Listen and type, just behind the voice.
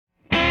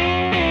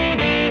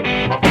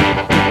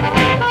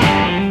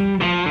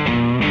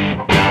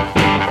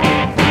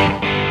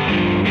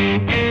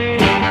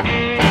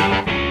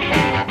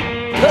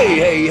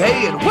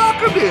Hey, and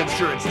welcome to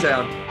Insurance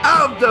Town.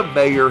 I'm the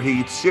Mayor,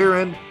 Heath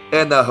Sharon,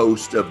 and the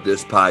host of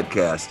this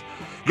podcast.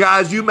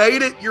 Guys, you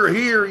made it. You're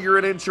here. You're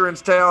in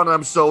Insurance Town.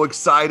 I'm so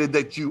excited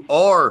that you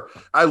are.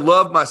 I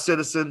love my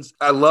citizens.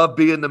 I love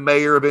being the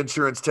mayor of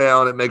Insurance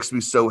Town. It makes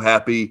me so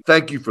happy.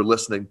 Thank you for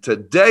listening.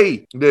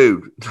 Today,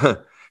 dude,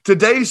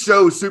 today's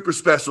show is super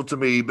special to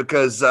me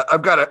because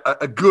I've got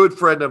a good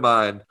friend of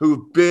mine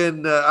who've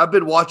been, I've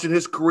been watching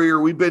his career.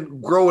 We've been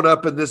growing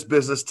up in this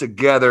business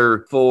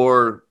together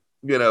for,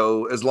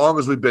 as long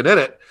as we've been in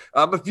it.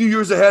 I'm a few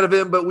years ahead of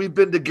him, but we've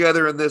been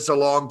together in this a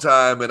long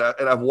time, and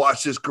I've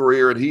watched his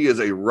career, and he is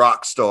a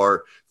rock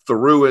star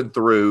through and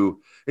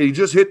through. He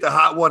just hit the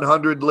Hot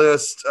 100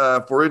 list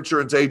for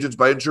insurance agents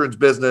by Insurance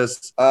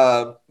Business.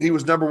 He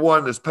was number one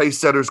in his pace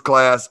setters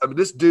class. I mean,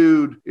 this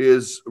dude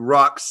is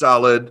rock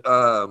solid,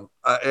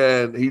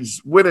 and he's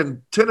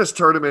winning tennis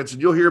tournaments,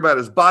 and you'll hear about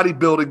his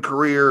bodybuilding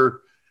career.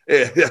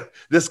 Yeah,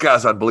 this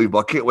guy's unbelievable.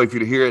 I can't wait for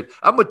you to hear it.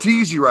 I'm going to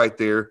tease you right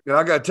there. And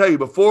I got to tell you,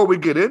 before we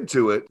get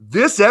into it,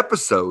 this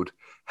episode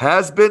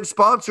has been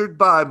sponsored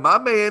by my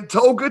man,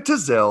 Tolga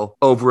Tazell,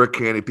 over at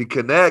Canopy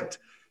Connect.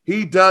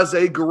 He does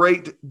a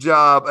great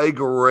job,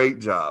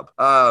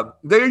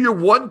 They're your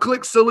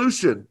one-click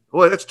solution.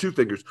 Well, that's two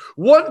fingers.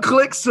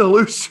 One-click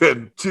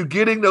solution to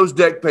getting those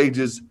deck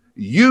pages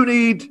you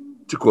need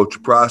to quote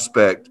your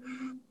prospect.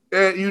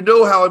 And you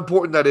know how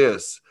important that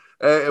is.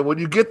 And when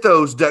you get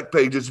those deck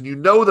pages and you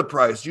know the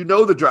price, you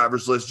know the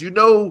driver's list, you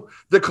know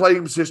the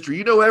claims history,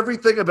 you know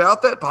everything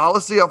about that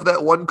policy off of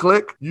that one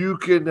click, you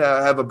can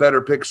have a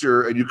better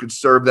picture and you can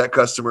serve that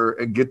customer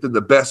and get them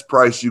the best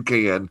price you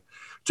can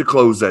to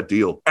close that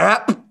deal.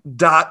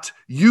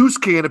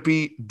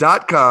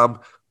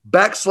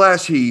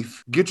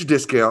 app.usecanopy.com/Heath. Get your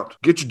discount,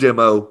 get your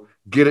demo,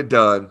 get it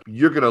done.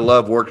 You're going to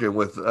love working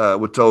with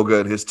Tolga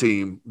and his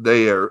team.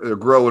 They're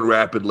growing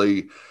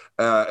rapidly.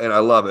 And I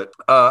love it.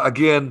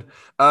 Again,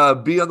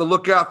 be on the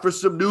lookout for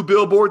some new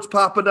billboards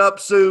popping up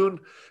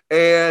soon.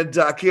 And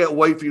I can't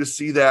wait for you to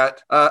see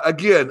that.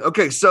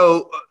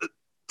 So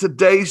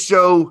today's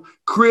show,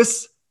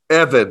 Chris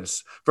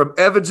Evans from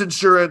Evans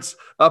Insurance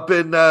up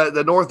in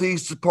the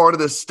northeast part of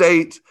the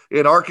state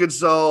in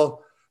Arkansas.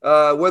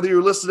 Whether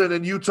you're listening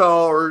in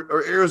Utah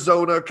or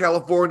Arizona,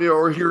 California,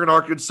 or here in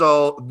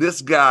Arkansas,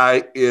 this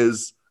guy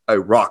is a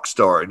rock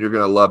star, and you're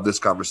going to love this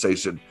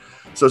conversation.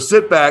 So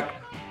sit back,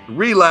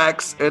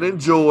 relax, and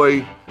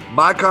enjoy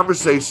my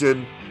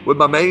conversation with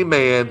my main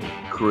man,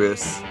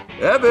 Chris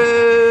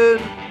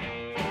Evans.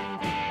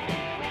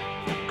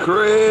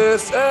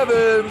 Chris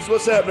Evans,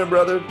 what's happening,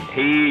 brother?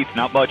 Heath,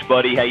 not much,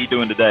 buddy. How you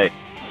doing today?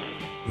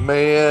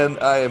 Man,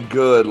 I am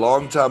good.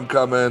 Long time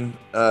coming.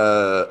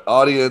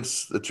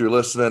 Audience that you're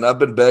listening, I've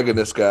been begging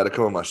this guy to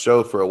come on my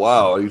show for a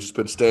while. You've just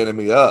been standing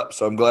me up,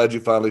 so I'm glad you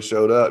finally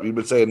showed up. You've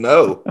been saying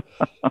no.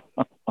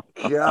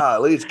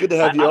 Golly, it's good to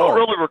have you on. I don't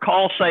really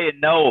recall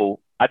saying no.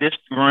 I just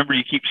remember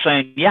you keep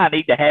saying, yeah, I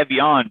need to have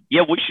you on.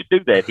 Yeah, we should do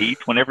that,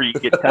 Heath, whenever you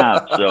get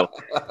time. So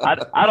I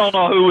don't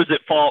know who was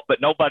at fault, but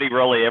nobody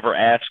really ever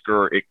asked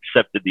or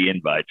accepted the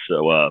invite.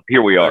 So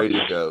here we are. There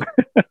you go.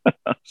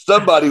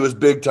 Somebody was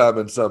big time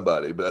in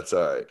somebody, but that's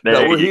all right.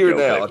 No, we're here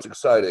now. Baby. It's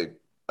exciting.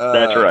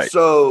 That's right.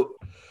 So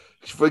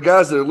for the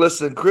guys that are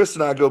listening, Chris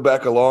and I go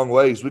back a long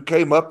ways. We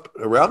came up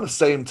around the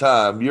same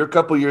time. You're a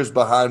couple years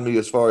behind me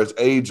as far as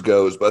age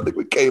goes, but I think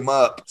we came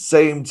up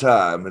same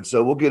time. And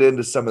so we'll get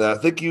into some of that. I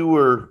think you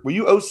were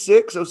you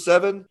 06,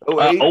 07,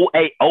 08?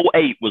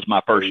 08 was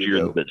my first year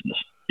in the business.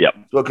 Yep.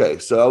 Okay.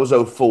 So I was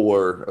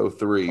 04,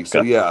 03. Okay.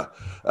 So yeah,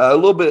 a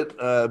little bit,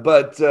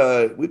 but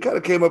we kind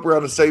of came up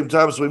around the same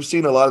time. So we've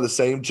seen a lot of the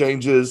same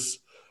changes,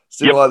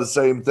 seen a lot of the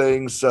same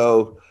things.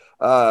 So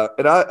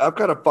and I've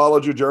kind of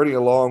followed your journey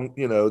along,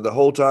 the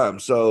whole time.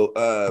 So,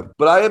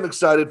 but I am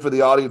excited for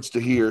the audience to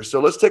hear. So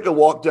let's take a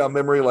walk down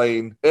memory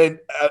lane. And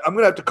I'm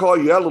going to have to call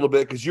you out a little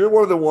bit because you're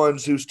one of the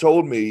ones who's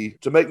told me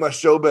to make my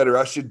show better,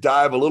 I should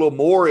dive a little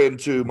more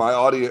into my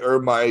audience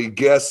or my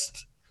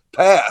guest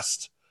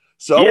past.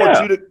 So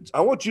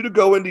I want you to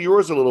go into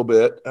yours a little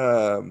bit.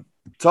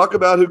 Talk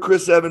about who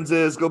Chris Evans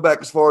is. Go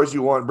back as far as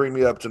you want and bring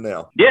me up to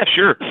now. Yeah,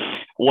 sure.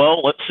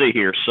 Well, let's see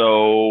here.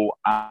 So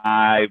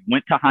I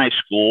went to high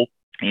school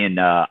in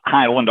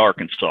Highland,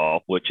 Arkansas,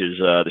 which is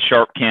the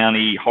Sharp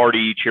County,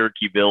 Hardy,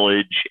 Cherokee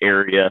Village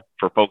area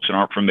for folks that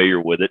aren't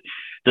familiar with it.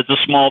 It's a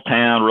small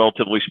town,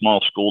 relatively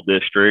small school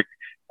district.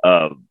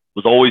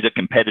 Was always a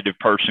competitive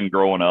person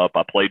growing up.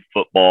 I played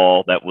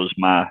football. That was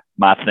my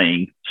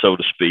thing, so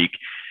to speak.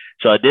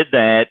 So I did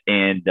that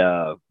and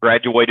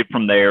graduated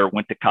from there,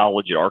 went to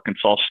college at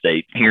Arkansas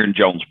State here in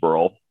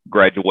Jonesboro,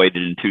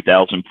 graduated in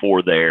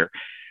 2004 there.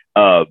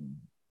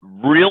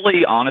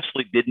 Really,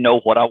 honestly, didn't know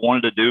what I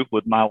wanted to do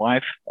with my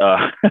life.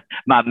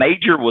 My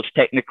major was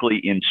technically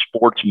in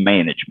sports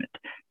management.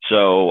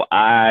 So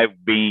I,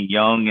 being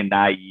young and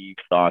naive,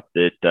 thought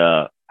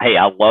that, hey,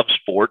 I love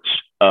sports.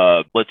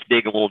 Let's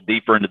dig a little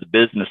deeper into the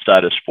business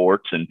side of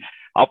sports. And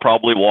I'll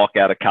probably walk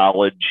out of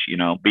college,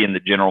 being the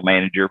general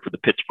manager for the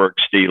Pittsburgh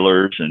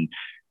Steelers, and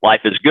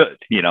life is good,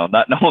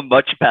 not knowing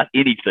much about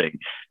anything,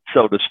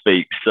 so to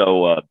speak.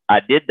 So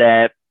I did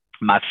that.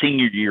 my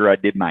senior year, I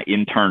did my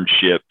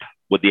internship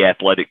with the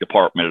athletic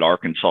department at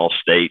Arkansas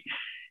State.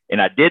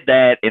 And I did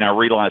that, and I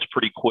realized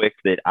pretty quick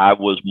that I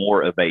was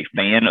more of a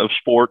fan of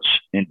sports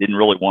and didn't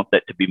really want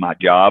that to be my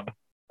job.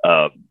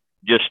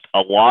 Just a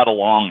lot of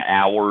long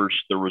hours.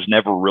 There was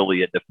never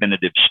really a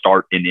definitive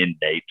start and end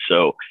date.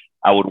 So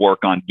I would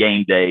work on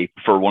game day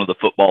for one of the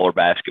football or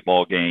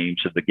basketball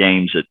games. If the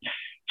game's at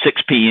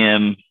 6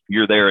 p.m.,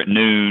 you're there at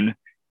noon,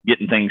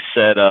 getting things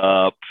set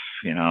up,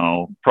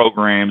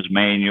 programs,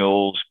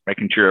 manuals,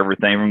 making sure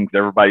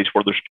everybody's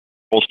where they're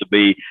supposed to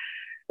be.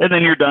 And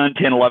then you're done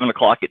 10, 11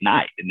 o'clock at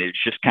night. And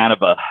it's just kind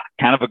of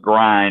a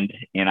grind.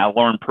 And I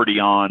learned early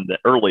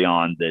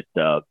on that,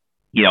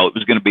 it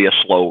was going to be a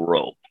slow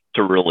roll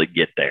to really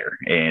get there.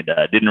 And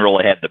didn't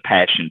really have the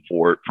passion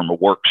for it from a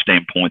work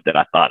standpoint that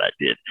I thought I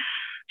did.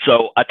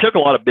 So I took a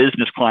lot of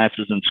business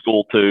classes in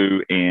school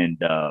too. And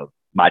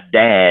my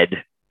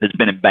dad has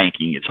been in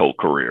banking his whole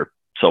career.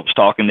 So I was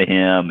talking to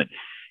him and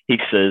he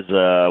says,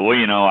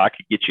 I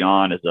could get you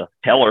on as a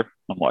teller.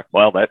 I'm like,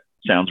 well, that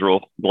sounds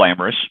real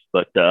glamorous,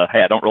 but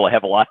hey, I don't really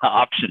have a lot of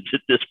options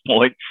at this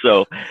point.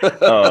 So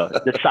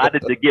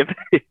decided to give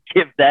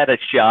that a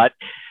shot.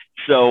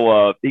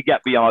 So he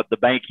got me on. The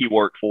bank he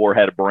worked for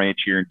had a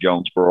branch here in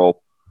Jonesboro.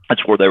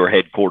 That's where they were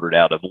headquartered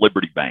out of,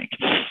 Liberty Bank.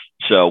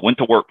 So went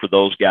to work for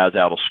those guys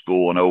out of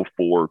school in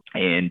 2004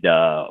 and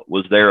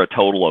was there a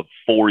total of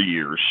 4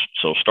 years.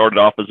 So started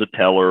off as a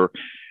teller.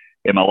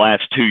 In my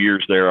last 2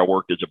 years there, I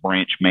worked as a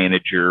branch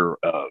manager,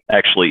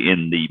 actually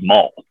in the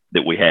mall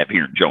that we have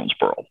here in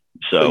Jonesboro.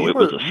 So it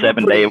was a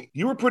 7-day.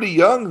 You were pretty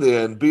young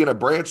then, being a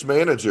branch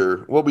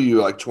manager. What were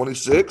you, like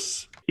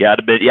 26? Yeah,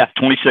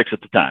 26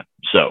 at the time.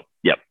 So,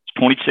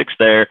 26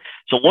 there.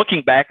 So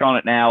looking back on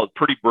it now, a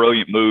pretty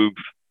brilliant move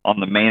on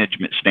the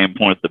management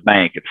standpoint of the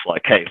bank. It's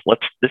like, hey,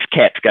 this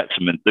cat's got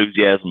some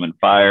enthusiasm and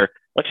fire.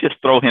 Let's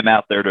just throw him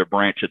out there to a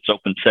branch that's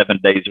open 7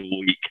 days a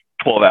week,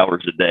 12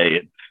 hours a day,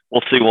 and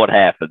we'll see what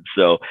happens.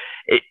 So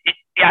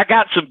I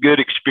got some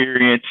good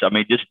experience. I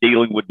mean, just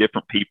dealing with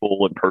different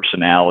people and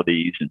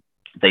personalities and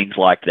things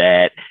like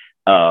that.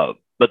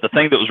 But the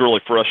thing that was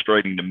really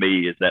frustrating to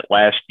me is that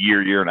last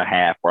year and a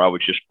half where I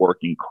was just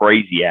working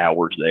crazy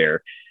hours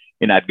there.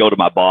 And I'd go to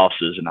my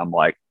bosses and I'm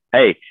like,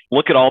 hey,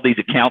 look at all these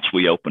accounts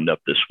we opened up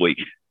this week.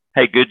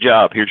 Hey, good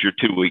job. Here's your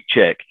 2-week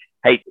check.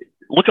 Hey,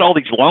 look at all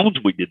these loans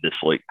we did this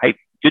week. Hey,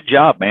 good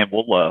job, man.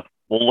 We'll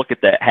look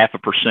at that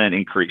 0.5%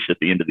 increase at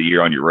the end of the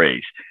year on your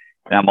raise.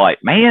 And I'm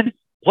like, man,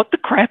 what the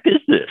crap is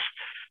this?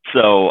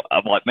 So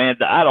I'm like, man,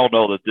 I don't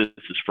know that this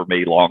is for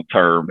me long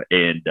term.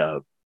 And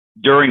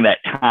during that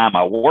time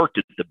I worked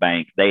at the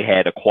bank, they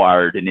had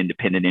acquired an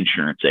independent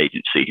insurance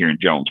agency here in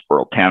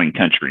Jonesboro, Town &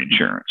 Country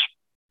Insurance.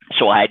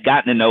 So I had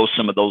gotten to know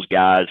some of those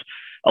guys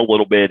a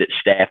little bit at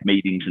staff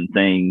meetings and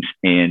things,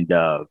 and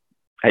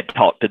had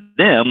talked to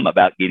them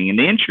about getting in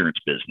the insurance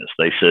business.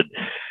 They said,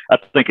 I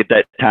think at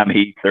that time,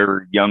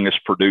 their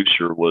youngest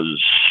producer was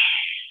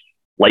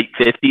late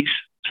 50s.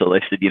 So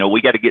they said,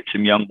 we got to get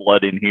some young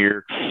blood in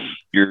here.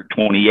 You're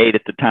 28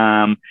 at the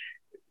time.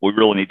 We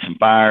really need some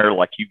fire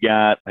like you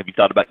got. Have you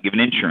thought about giving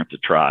insurance a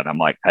try? And I'm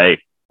like, hey,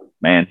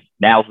 man,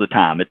 now's the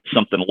time. It's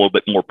something a little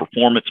bit more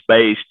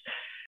performance-based.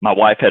 My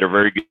wife had a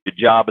very good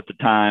job at the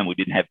time. We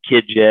didn't have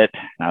kids yet.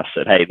 And I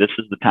said, hey, this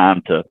is the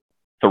time to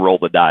roll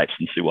the dice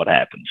and see what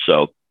happens.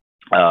 So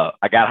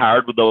I got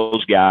hired with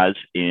those guys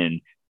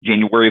in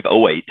January of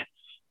 2008.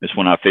 That's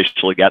when I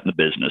officially got in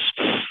the business.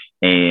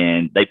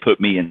 And they put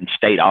me in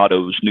State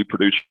Auto's new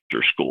producer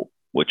school,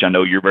 which I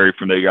know you're very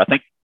familiar. I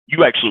think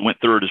you actually went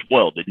through it as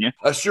well, didn't you?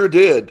 I sure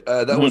did.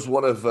 That was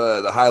one of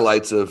the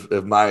highlights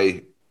of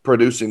my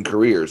producing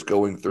careers,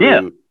 going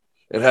through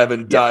and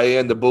having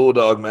Diane the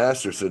Bulldog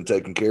Masterson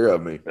taking care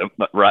of me.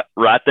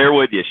 Right there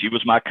with you. She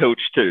was my coach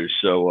too.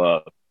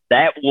 So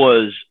that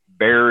was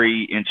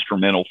very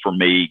instrumental for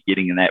me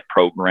getting in that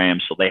program.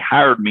 So they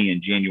hired me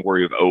in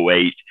January of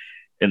 2008,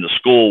 and the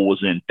school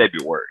was in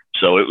February.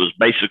 So it was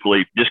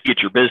basically just get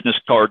your business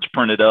cards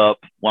printed up,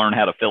 learn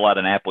how to fill out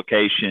an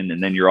application,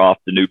 and then you're off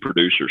to new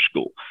producer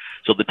school.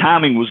 So the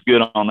timing was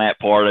good on that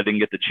part. I didn't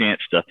get the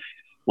chance to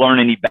learn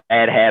any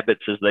bad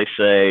habits, as they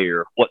say,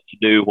 or what to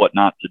do, what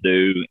not to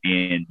do.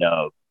 And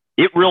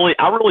I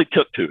really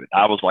took to it.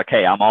 I was like,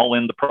 hey, I'm all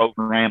in the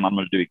program. I'm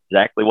going to do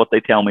exactly what they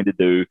tell me to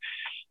do.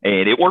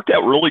 And it worked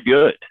out really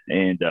good.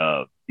 And,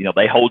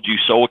 they hold you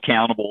so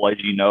accountable, as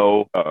you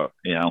know. I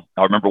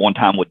remember one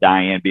time with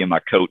Diane being my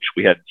coach,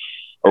 we had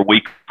our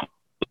weekly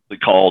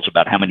calls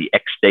about how many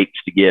X dates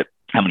to get,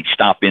 how many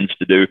stop-ins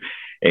to do.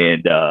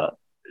 And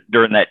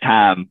during that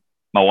time,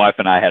 my wife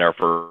and I had our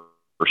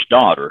first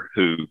daughter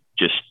who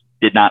just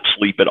did not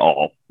sleep at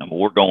all. I mean,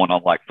 we're going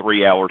on like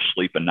 3 hours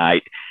sleep a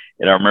night.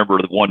 And I remember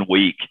one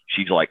week,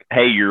 she's like,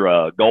 hey,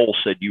 your goal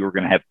said you were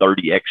going to have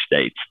 30 X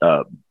dates.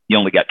 You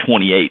only got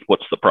 28.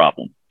 What's the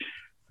problem?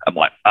 I'm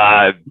like,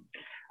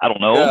 I don't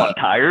know. Yeah. I'm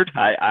tired.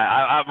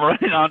 I'm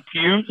running on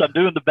fumes. I'm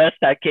doing the best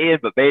I can.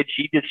 But, man,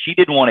 she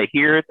didn't want to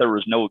hear it. There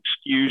was no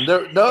excuse.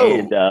 No.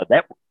 And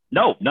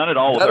No, none at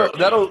all.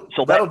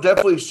 That'll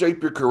definitely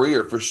shape your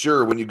career for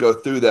sure when you go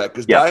through that.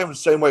 Because Yep. Diane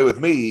was the same way with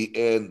me,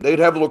 and they'd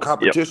have little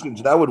competitions,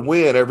 and I would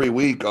win every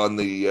week on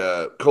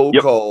the cold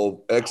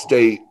call X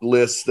date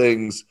list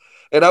things,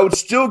 and I would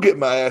still get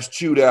my ass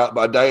chewed out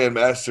by Diane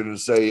Master and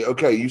say,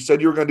 "Okay, you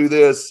said you were going to do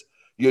this,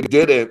 you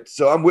didn't,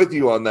 so I'm with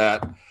you on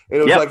that." And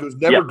it was like it was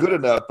never good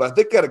enough. But I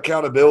think that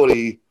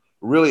accountability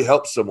really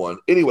helps someone.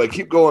 Anyway,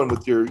 keep going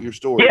with your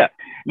story. Yeah,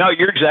 no,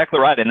 you're exactly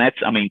right, and that's,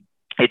 I mean,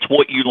 it's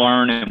what you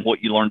learn and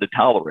what you learn to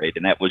tolerate.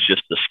 And that was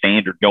just the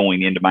standard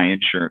going into my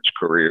insurance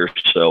career.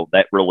 So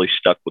that really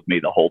stuck with me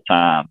the whole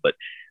time. But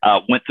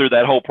went through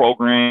that whole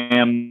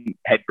program,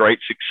 had great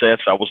success.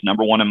 I was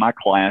number one in my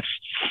class.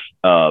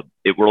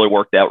 It really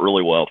worked out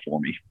really well for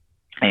me.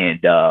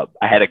 And I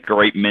had a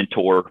great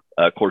mentor.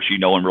 Of course, you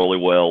know him really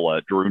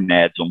well, Drew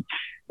Nadsum,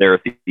 there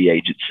at the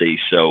agency.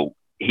 So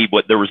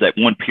there was that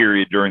one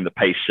period during the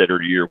pace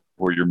setter year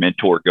where your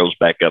mentor goes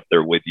back up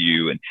there with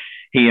you, and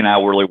he and I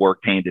really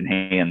worked hand in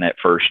hand that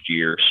first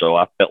year. So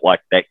I felt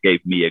like that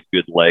gave me a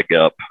good leg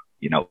up,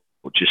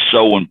 which is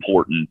so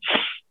important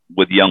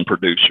with young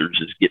producers,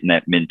 is getting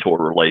that mentor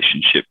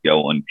relationship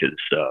going, because,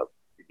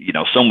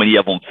 so many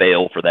of them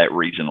fail for that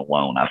reason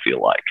alone, I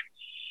feel like.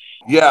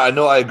 Yeah, I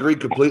know. I agree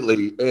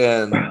completely.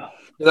 And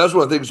that's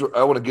one of the things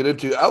I want to get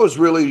into. I was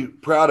really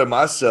proud of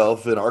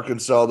myself in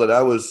Arkansas that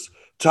I was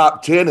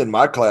top 10 in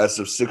my class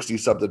of 60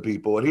 something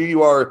people. And here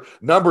you are,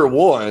 number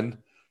one.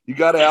 You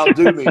got to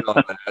outdo me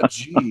on that.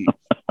 Gee,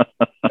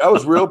 I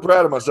was real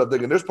proud of myself,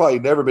 thinking there's probably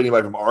never been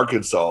anybody from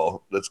Arkansas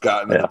that's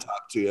gotten in the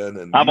top 10.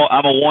 And I'm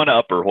a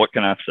one-upper. What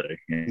can I say?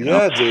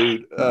 Yeah,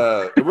 dude.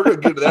 We're going to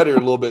get to that here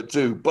in a little bit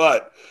too.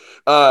 But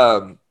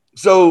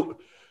so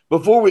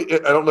before I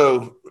don't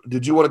know,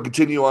 did you want to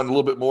continue on a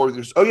little bit more?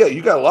 Oh yeah,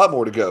 you got a lot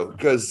more to go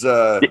because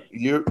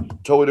you're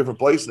totally different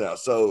place now.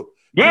 So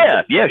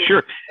yeah,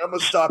 sure. I'm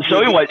gonna stop.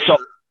 So anyway,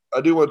 I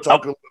do want to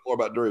talk a little bit more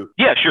about Drew.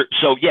 Yeah, sure.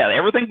 So yeah,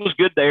 everything was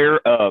good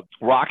there.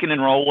 Rocking and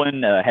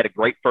rolling. Had a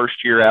great first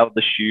year out of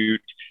the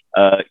chute.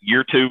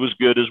 Year two was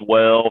good as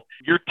well.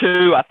 Year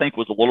two, I think,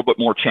 was a little bit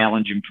more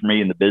challenging for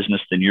me in the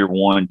business than year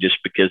one, just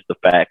because the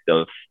fact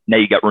of now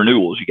you got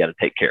renewals you got to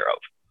take care of.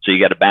 So you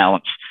got to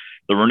balance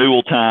the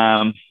renewal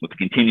time with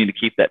continuing to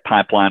keep that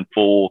pipeline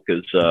full,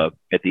 because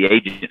at the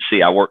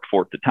agency I worked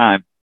for at the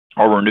time,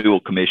 our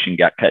renewal commission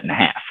got cut in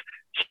half.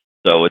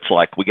 So it's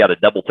like we got to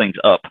double things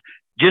up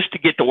just to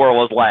get to where I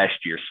was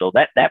last year. So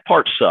that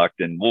part sucked,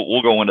 and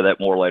we'll go into that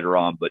more later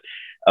on. But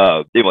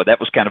anyway, that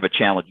was kind of a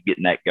challenge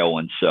getting that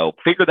going. So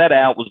figured that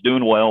out, was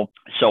doing well.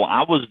 So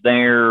I was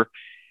there.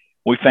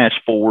 We fast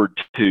forward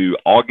to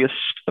August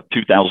of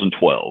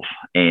 2012,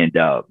 and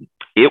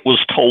it was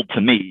told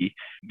to me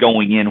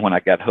going in when I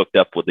got hooked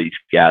up with these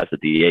guys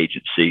at the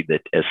agency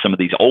that as some of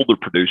these older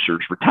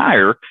producers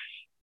retire,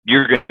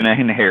 you're going to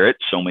inherit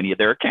so many of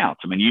their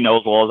accounts. I mean, you know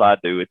as well as I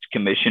do, it's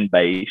commission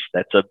based.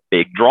 That's a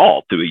big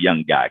draw to a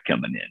young guy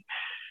coming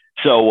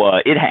in. So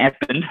it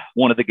happened.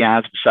 One of the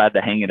guys decided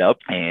to hang it up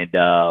and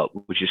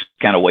was just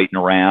kind of waiting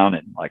around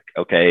and like,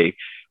 okay,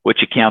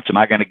 which accounts am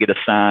I going to get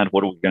assigned?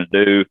 What are we going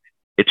to do?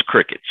 It's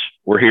crickets.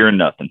 We're hearing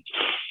nothing.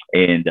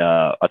 And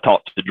I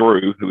talked to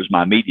Drew, who was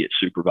my immediate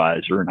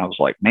supervisor, and I was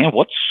like, man,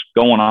 what's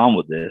going on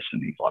with this?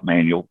 And he's like,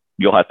 man,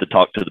 you'll have to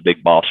talk to the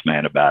big boss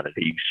man about it.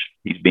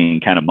 He's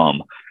being kind of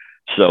mum.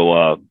 So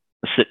I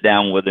sit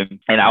down with him,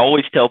 and I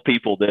always tell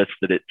people this,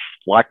 that it's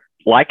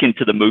likened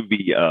to the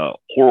movie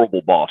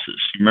Horrible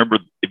Bosses. You remember,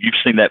 if you've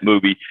seen that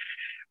movie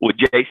with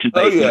Jason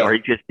Bateman, or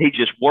he's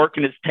just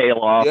working his tail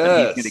off,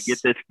 and he's going to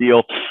get this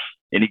deal.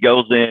 And he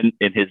goes in,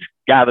 and his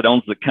guy that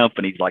owns the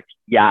company is like,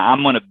 yeah,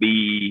 I'm going to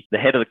be the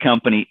head of the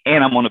company,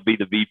 and I'm going to be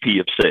the VP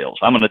of sales.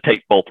 I'm going to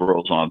take both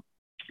roles on.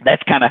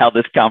 That's kind of how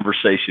this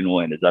conversation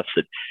went. Is I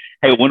said,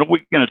 hey, when are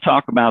we going to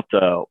talk about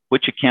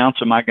which accounts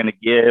am I going to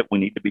get? We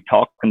need to be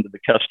talking to the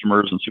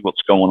customers and see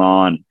what's going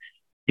on.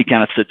 He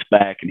kind of sits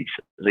back and he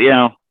says,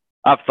 yeah,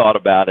 I've thought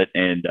about it,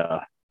 and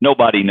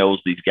nobody knows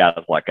these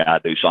guys like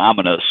I do, so I'm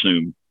going to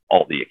assume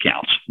all the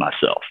accounts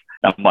myself.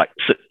 I'm like,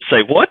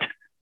 say what?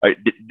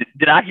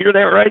 Did I hear that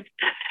right?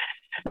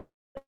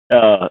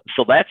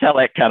 So that's how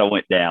that kind of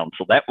went down.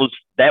 So that was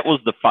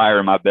the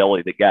fire in my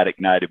belly that got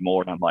ignited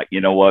more. And I'm like,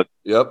 you know what?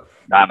 Yep.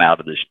 I'm out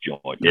of this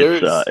joint.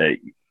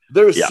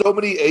 There's so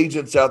many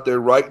agents out there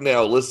right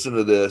now listening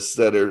to this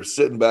that are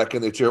sitting back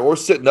in their chair or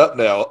sitting up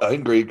now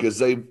angry because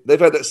they've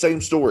had that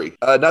same story.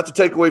 Not to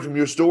take away from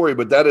your story,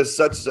 but that is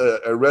such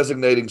a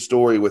resonating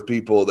story with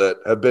people that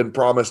have been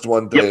promised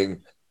one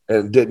thing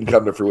and didn't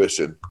come to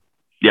fruition.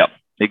 Yep.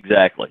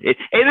 Exactly.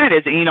 And that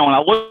is, and I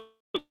look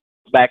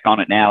back on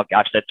it now,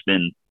 gosh, that's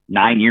been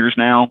 9 years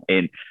now.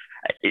 And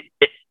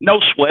no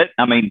sweat.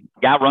 I mean,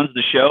 guy runs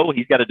the show.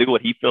 He's got to do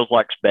what he feels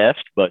like's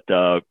best. But,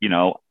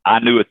 I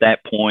knew at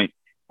that point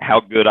how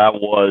good I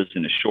was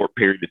in a short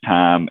period of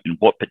time and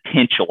what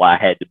potential I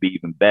had to be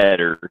even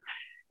better.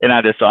 And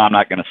I just thought, I'm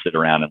not going to sit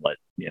around and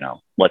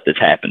let this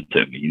happen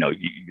to me.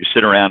 You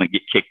sit around and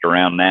get kicked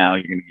around now,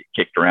 you're going to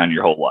get kicked around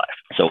your whole life.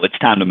 So it's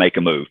time to make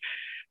a move.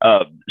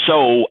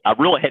 So I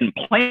really hadn't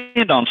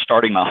planned on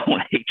starting my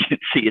own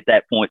agency at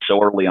that point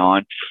so early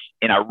on.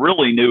 And I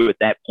really knew at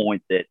that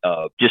point that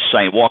just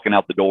walking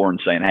out the door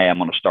and saying, hey, I'm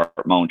going to start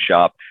my own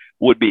shop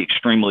would be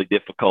extremely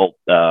difficult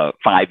 5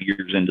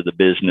 years into the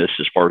business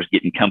as far as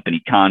getting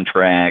company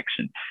contracts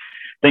and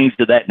things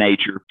of that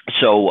nature.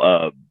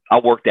 So I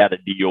worked out a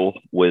deal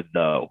with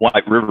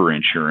White River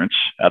Insurance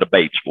out of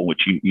Batesville,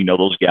 which you know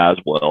those guys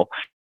well.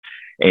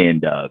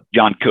 And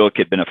John Cook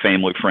had been a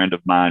family friend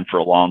of mine for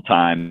a long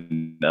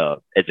time.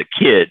 As a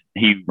kid,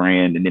 he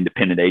ran an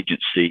independent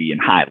agency in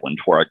Highland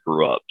where I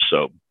grew up.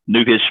 So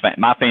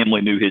my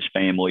family knew his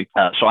family.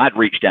 So I'd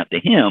reached out to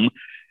him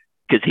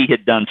because he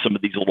had done some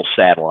of these little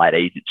satellite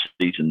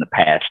agencies in the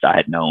past I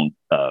had known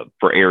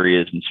for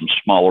areas in some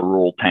smaller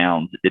rural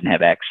towns that didn't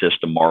have access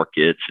to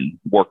markets, and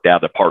worked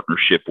out a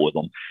partnership with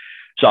them.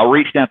 So I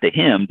reached out to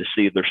him to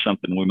see if there's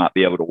something we might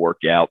be able to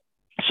work out.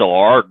 So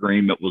our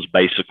agreement was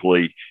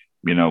basically,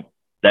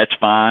 that's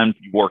fine.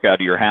 You work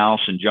out of your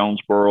house in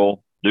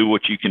Jonesboro, do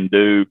what you can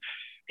do.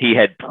 He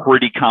had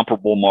pretty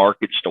comparable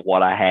markets to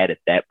what I had at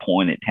that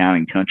point at Town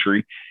and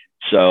Country.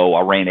 So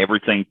I ran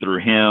everything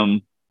through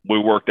him. We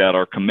worked out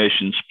our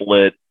commission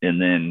split.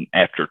 And then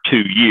after 2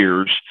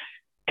 years,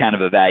 kind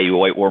of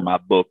evaluate where my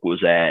book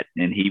was at.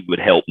 And he would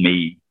help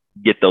me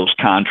get those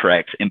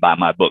contracts and buy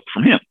my book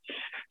from him.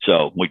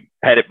 So we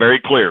had it very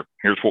clear.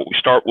 Here's what we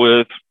start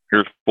with.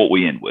 Here's what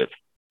we end with.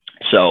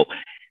 So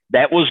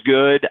that was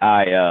good.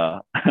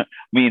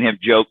 Me and him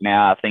joke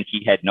now. I think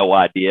he had no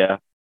idea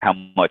how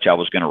much I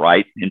was going to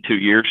write in 2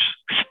 years.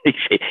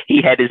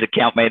 He had his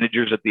account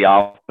managers at the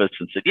office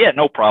and said, yeah,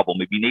 no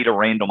problem. If you need a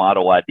random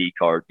auto ID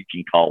card, you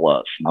can call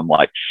us. And I'm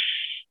like,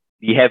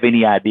 do you have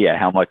any idea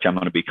how much I'm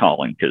going to be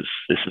calling? Because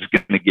this is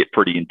going to get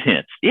pretty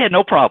intense. Yeah,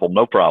 no problem.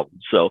 No problem.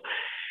 So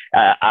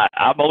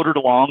I motored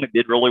along and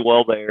did really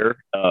well there.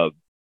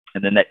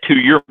 And then that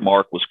 2-year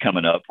mark was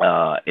coming up,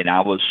 and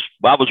I was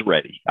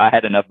ready. I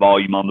had enough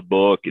volume on the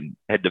book and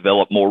had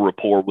developed more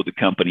rapport with the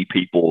company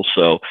people.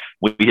 So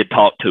we had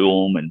talked to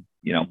them, and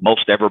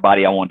most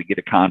everybody I wanted to get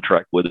a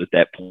contract with at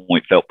that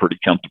point felt pretty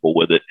comfortable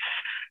with it.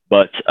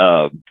 But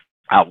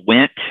I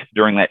went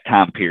during that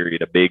time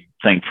period, a big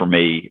thing for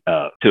me,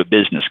 to a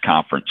business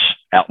conference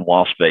out in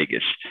Las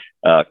Vegas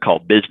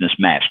called Business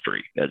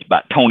Mastery. It's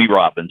about Tony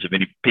Robbins. If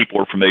any people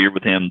are familiar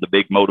with him, the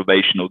big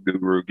motivational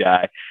guru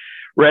guy.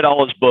 Read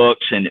all his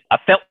books, and I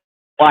felt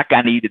like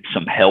I needed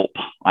some help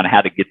on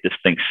how to get this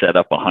thing set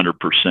up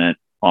 100%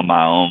 on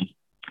my own.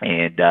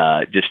 And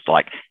just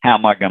like, how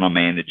am I going to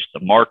manage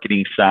the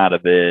marketing side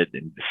of it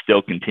and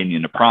still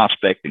continuing to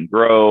prospect and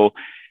grow,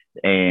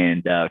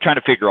 and trying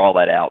to figure all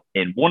that out.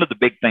 And one of the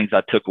big things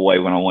I took away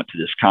when I went to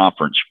this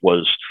conference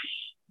was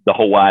the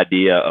whole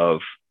idea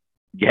of,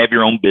 you have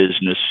your own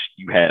business,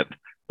 you have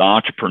the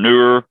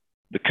entrepreneur,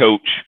 the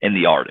coach, and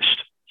the artist.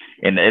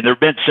 And there have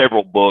been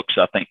several books,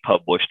 I think,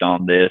 published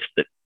on this,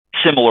 that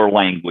similar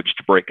language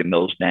to breaking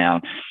those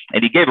down.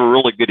 And he gave a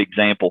really good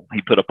example.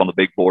 He put up on the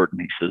big board, and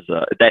he says,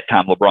 at that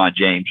time, LeBron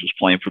James was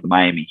playing for the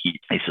Miami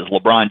Heat. He says,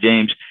 LeBron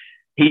James,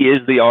 he is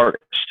the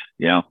artist.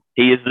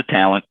 He is the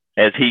talent.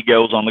 As he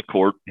goes on the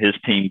court, his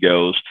team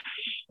goes.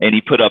 And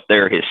he put up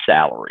there his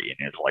salary,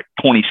 and it's like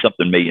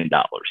 $20-something million.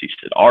 He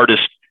said,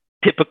 artists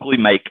typically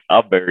make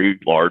a very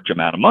large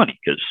amount of money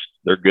because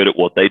they're good at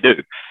what they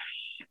do.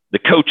 The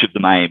coach of the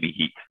Miami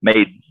Heat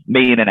made $1.5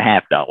 million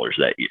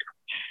that year.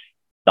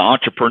 The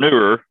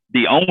entrepreneur,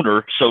 the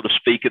owner, so to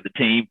speak, of the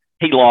team,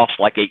 he lost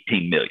like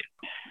 $18 million.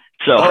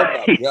 So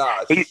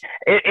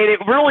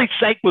it really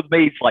sank with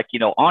me. It's like,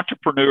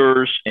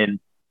 entrepreneurs, and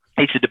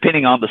he said,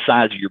 depending on the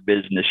size of your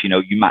business,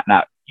 you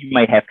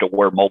may have to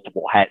wear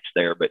multiple hats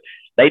there, but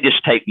they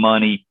just take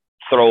money,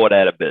 throw it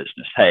at a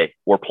business. Hey,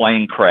 we're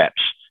playing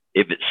craps.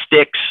 If it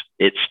sticks,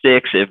 it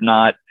sticks. If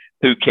not,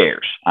 who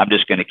cares? I'm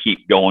just going to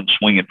keep going,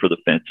 swinging for the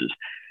fences.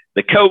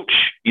 The coach,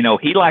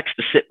 he likes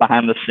to sit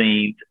behind the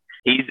scenes.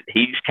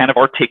 He's kind of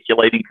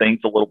articulating things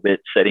a little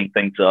bit, setting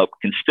things up,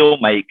 can still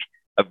make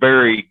a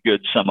very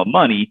good sum of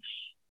money.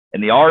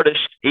 And the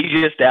artist, he's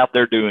just out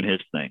there doing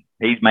his thing.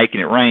 He's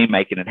making it rain,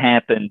 making it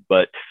happen.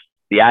 But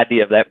the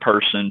idea of that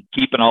person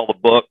keeping all the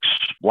books,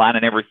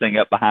 lining everything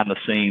up behind the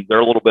scenes, they're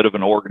a little bit of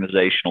an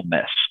organizational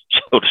mess,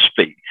 so to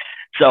speak.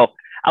 So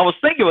I was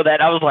thinking with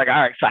that, I was like,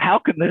 all right, so how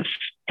can this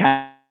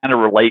kind of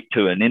relate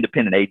to an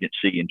independent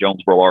agency in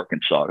Jonesboro,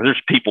 Arkansas?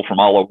 There's people from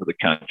all over the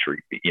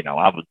country.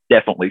 I was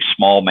definitely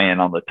small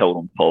man on the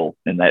totem pole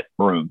in that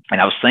room.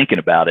 And I was thinking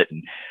about it,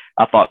 and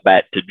I thought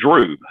back to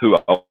Drew, who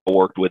I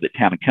worked with at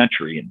Town and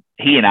Country. And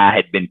he and I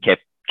had been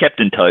kept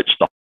in touch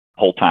the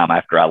whole time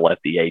after I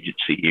left the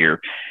agency here.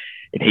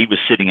 And he was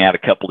sitting out a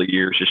couple of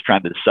years just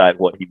trying to decide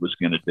what he was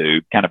going to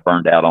do, kind of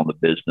burned out on the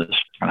business.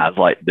 And I was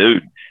like,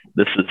 dude,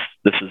 this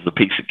is the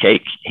piece of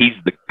cake. He's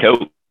the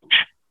coach.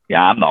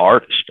 Yeah, I'm the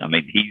artist. I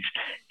mean,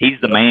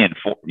 he's the man,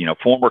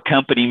 former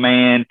company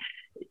man.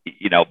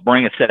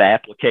 Bring a set of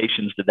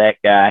applications to that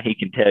guy. He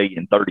can tell you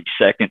in 30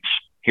 seconds,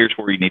 here's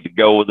where you need to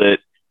go with it.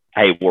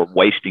 Hey, we're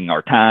wasting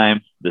our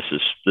time. This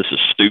is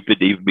stupid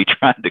to even be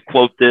trying to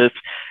quote this.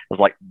 I was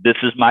like, this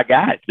is my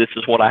guy. This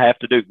is what I have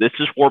to do. This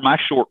is where my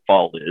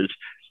shortfall is.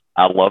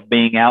 I love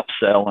being out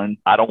selling.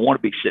 I don't want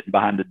to be sitting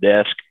behind the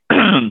desk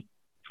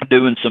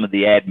doing some of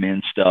the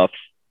admin stuff,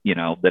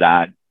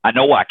 that I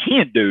know I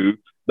can do,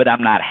 but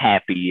I'm not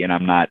happy and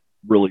I'm not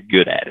really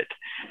good at it.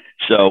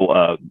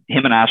 So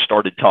him and I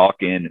started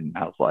talking, and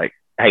I was like,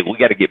 hey, we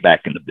got to get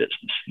back in the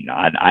business.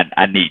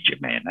 I need you,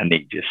 man. I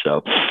need you.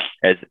 So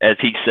as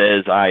he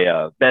says,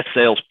 best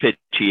sales pitch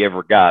he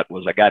ever got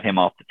was I got him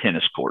off the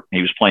tennis court.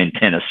 He was playing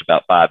tennis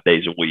about 5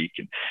 days a week,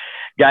 and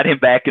got him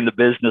back in the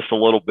business a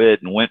little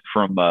bit, and went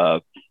from,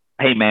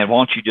 hey, man, why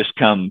don't you just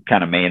come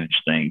kind of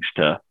manage things,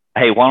 to,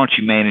 hey, why don't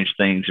you manage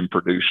things and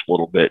produce a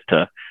little bit,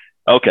 to,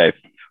 okay,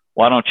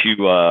 why don't you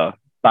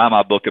buy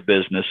my book of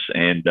business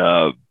and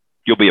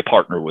you'll be a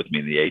partner with me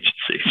in the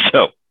agency.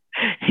 So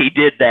he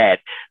did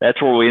that.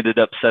 That's where we ended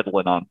up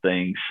settling on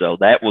things. So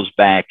that was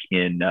back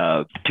in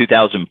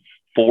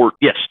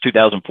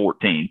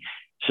 2014.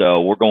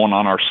 So we're going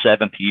on our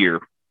 7th year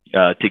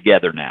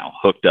together now,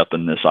 hooked up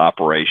in this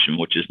operation,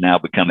 which has now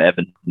become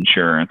Evans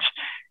Insurance.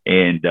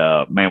 And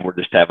man, we're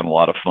just having a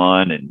lot of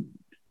fun, and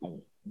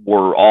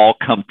we're all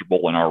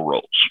comfortable in our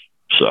roles.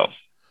 So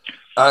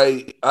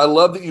I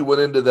love that you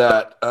went into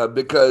that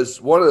because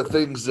one of the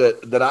things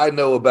that I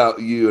know about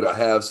you, and I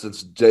have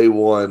since day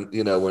one,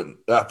 when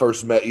I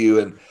first met you,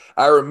 and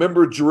I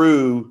remember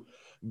Drew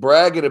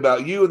bragging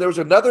about you, and there was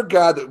another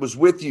guy that was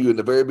with you in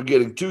the very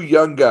beginning, 2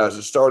 young guys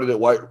that started at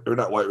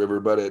not White River,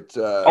 but at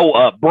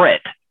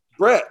Brett.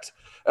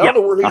 I don't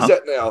know where he's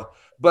at now.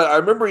 But I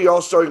remember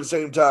y'all starting at the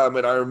same time,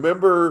 and I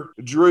remember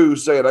Drew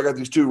saying, I got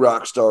these 2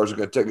 rock stars who are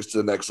going to take us to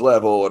the next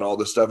level and all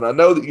this stuff. And I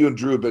know that you and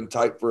Drew have been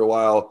tight for a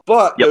while,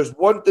 but there's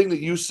one thing that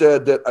you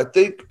said that I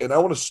think, and I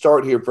want to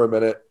start here for a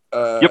minute.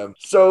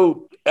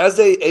 So as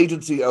a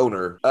agency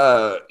owner,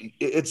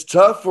 it's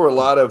tough for a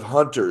lot of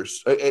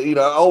hunters. I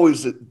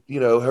always,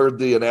 heard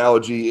the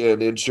analogy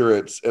in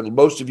insurance, and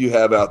most of you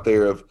have out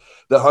there, of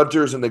the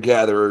hunters and the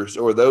gatherers,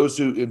 or those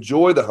who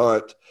enjoy the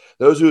hunt,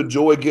 those who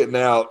enjoy getting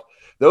out.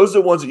 Those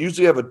are the ones that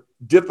usually have a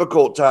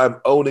difficult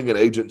time owning an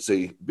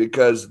agency,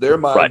 because their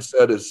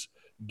mindset is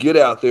get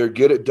out there,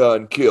 get it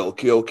done, kill.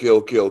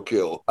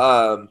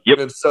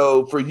 And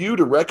so for you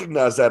to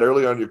recognize that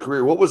early on in your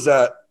career, what was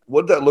that?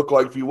 What did that look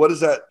like for you? What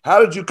is that?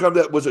 How did you come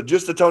to that? Was it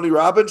just the Tony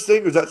Robbins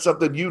thing, or is that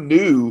something you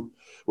knew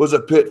was a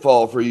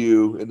pitfall for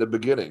you in the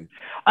beginning?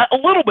 A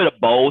little bit of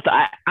both.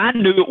 I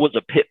knew it was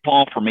a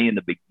pitfall for me in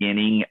the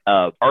beginning.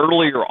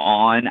 Earlier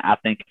on, I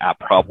think I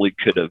probably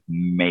could have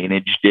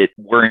managed it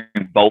wearing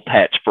both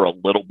hats for a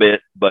little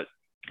bit. But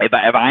if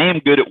I am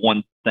good at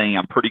one thing,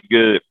 I'm pretty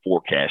good at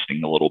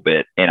forecasting a little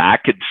bit. And I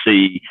could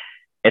see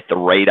at the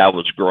rate I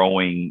was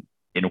growing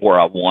and where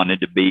I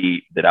wanted to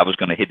be that I was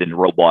going to hit in the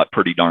roadblock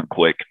pretty darn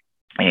quick.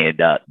 And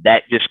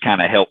that just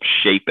kind of helped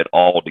shape it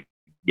all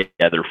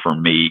together for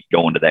me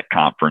going to that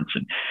conference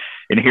and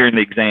hearing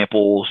the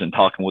examples and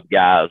talking with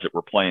guys that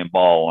were playing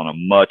ball on a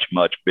much,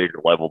 much bigger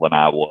level than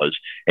I was.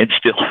 And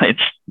still,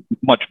 it's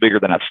much bigger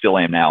than I still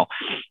am now,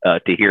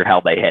 to hear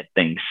how they had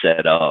things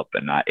set up.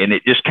 And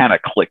it just kind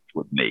of clicked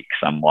with me,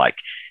 because I'm like,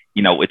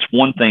 it's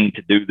one thing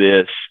to do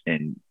this,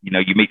 and,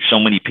 you meet so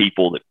many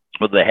people that,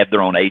 whether they have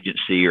their own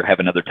agency or have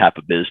another type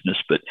of business,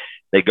 but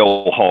they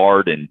go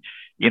hard. And,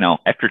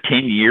 after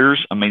 10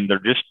 years, I mean,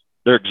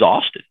 they're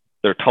exhausted.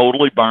 They're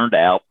totally burned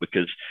out,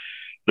 because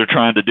they're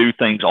trying to do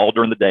things all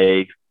during the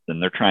day.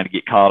 Then they're trying to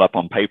get caught up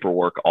on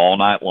paperwork all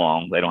night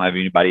long. They don't have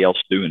anybody else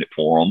doing it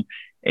for them.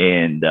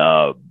 And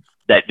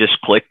that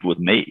just clicked with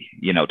me,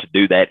 to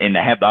do that, and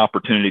to have the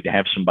opportunity to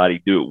have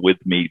somebody do it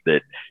with me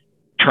that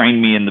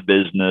trained me in the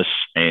business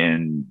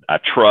and I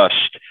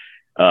trust.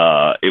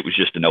 It was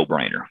just a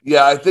no-brainer.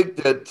 Yeah, I think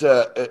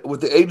that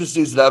with the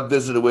agencies that I've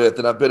visited with,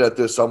 and I've been at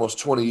this almost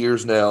 20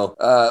 years now,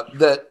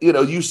 that,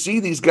 you see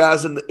these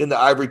guys in the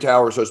ivory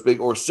tower, so to speak,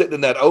 or sitting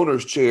in that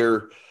owner's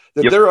chair,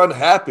 that they're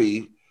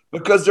unhappy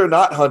because they're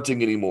not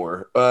hunting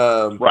anymore.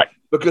 Right.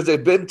 Because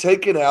they've been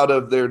taken out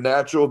of their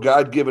natural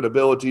God-given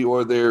ability,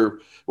 or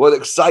what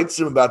excites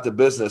them about the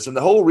business. And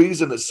the whole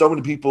reason that so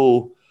many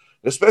people,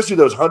 especially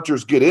those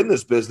hunters, get in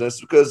this business,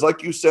 because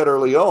like you said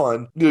early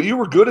on, you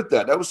were good at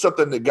that. That was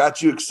something that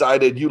got you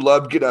excited. You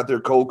loved getting out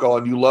there cold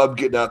calling. You loved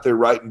getting out there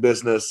writing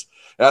business.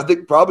 And I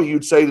think probably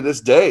you'd say to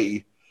this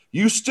day,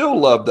 you still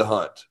love to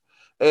hunt.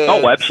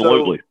 And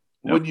absolutely.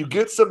 So when you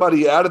get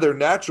somebody out of their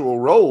natural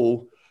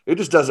role, it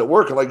just doesn't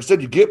work. And like I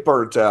said, you get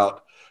burnt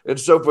out. And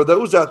so for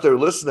those out there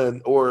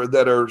listening, or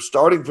that are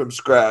starting from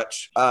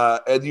scratch,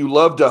 and you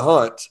love to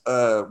hunt,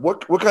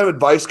 what kind of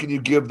advice can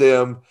you give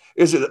them?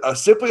 Is it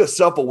simply a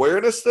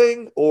self-awareness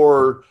thing,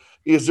 or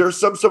is there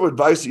some sort of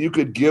advice that you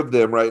could give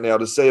them right now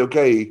to say,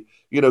 okay,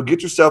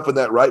 get yourself in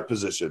that right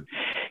position?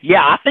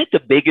 Yeah, I think the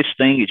biggest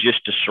thing is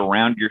just to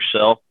surround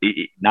yourself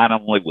not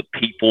only with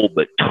people,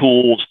 but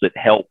tools that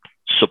help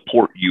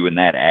support you in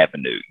that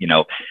avenue.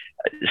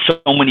 So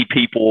many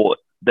people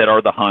that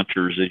are the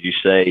hunters, as you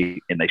say,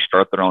 and they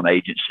start their own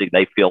agency,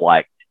 they feel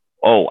like,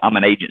 oh, I'm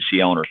an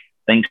agency owner.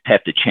 Things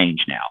have to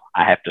change now.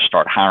 I have to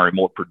start hiring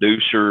more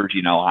producers.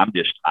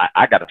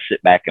 I got to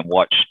sit back and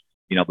watch,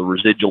 the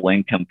residual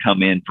income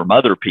come in from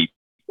other people.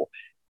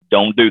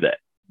 Don't do that.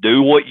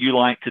 Do what you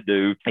like to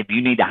do. If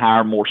you need to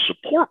hire more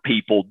support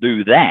people,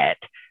 do that.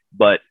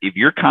 But if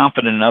you're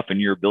confident enough in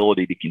your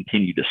ability to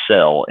continue to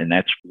sell, and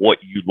that's what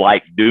you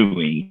like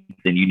doing,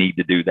 then you need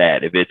to do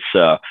that. If it's,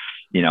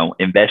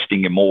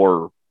 investing in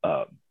more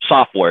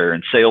software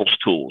and sales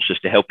tools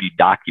just to help you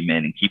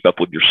document and keep up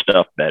with your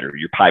stuff better,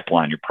 your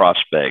pipeline, your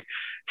prospect,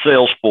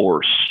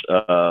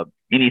 Salesforce,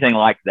 anything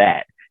like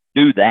that,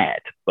 do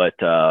that. But,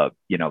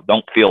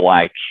 don't feel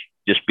like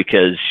just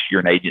because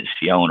you're an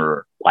agency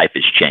owner, life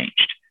has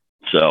changed.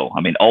 So,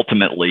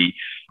 ultimately,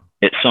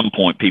 at some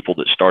point, people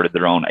that started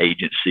their own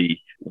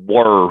agency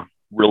were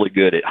really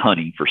good at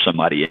hunting for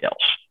somebody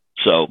else.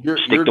 So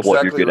stick to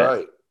what you're good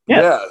at.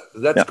 Yeah,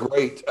 that's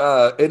great.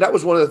 And that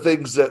was one of the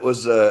things that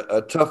was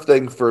a tough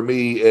thing for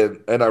me.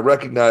 And I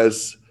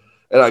recognize,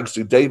 and I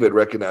see David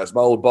recognize,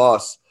 my old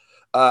boss.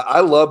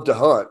 I love to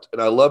hunt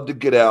and I love to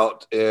get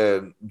out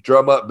and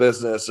drum up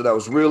business. And I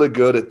was really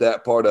good at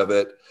that part of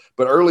it.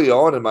 But early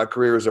on in my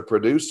career as a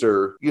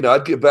producer,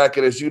 I'd get back,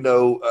 and as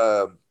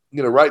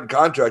writing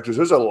contractors,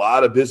 there's a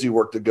lot of busy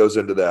work that goes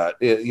into that,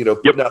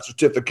 putting out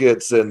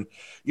certificates and,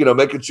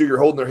 making sure you're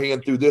holding their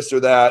hand through this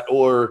or that,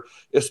 or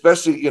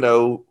especially,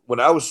 when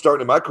I was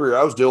starting in my career,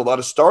 I was doing a lot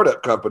of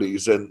startup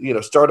companies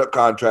and, startup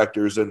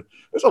contractors. And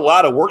there's a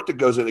lot of work that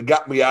goes in. It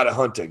got me out of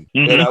hunting,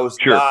 and I was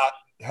not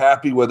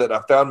happy with it.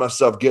 I found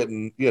myself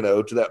getting,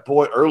 to that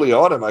point early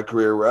on in my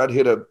career where I'd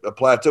hit a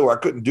plateau where I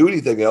couldn't do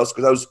anything else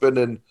because I was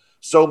spending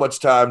so much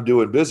time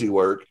doing busy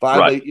work.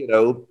 Finally,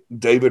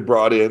 David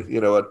brought in,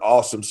 an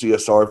awesome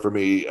CSR for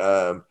me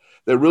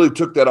that really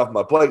took that off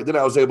my plate. Then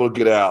I was able to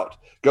get out,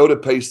 go to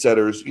pace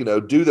setters,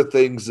 do the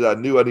things that I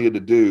knew I needed to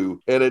do.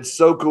 And it's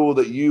so cool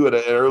that you at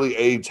an early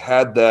age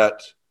had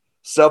that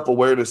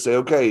self-awareness, say,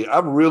 okay,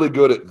 I'm really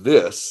good at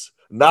this,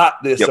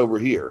 not this over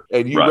here.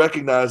 And you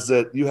recognize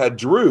that you had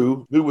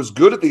Drew, who was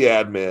good at the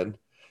admin,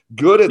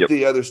 good at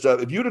the other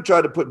stuff. If you'd have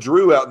tried to put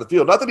Drew out in the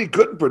field, not that he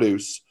couldn't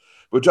produce,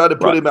 but tried to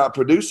put him out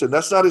producing,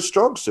 that's not his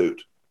strong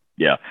suit.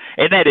 Yeah.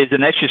 And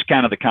that's just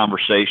kind of the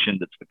conversation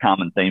that's the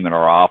common theme in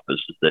our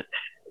office, is that,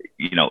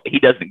 he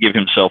doesn't give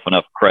himself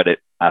enough credit,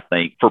 I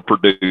think, for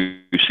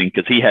producing,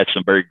 because he has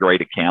some very great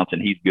accounts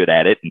and he's good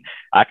at it. And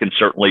I can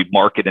certainly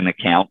market an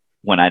account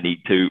when I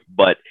need to,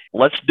 but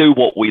let's do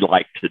what we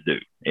like to do.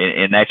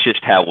 And that's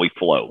just how we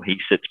flow. He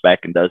sits back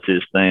and does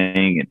his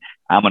thing, and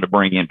I'm going to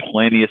bring in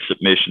plenty of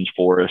submissions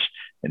for us,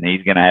 and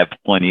he's going to have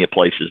plenty of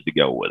places to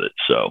go with it.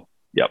 So,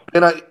 yep.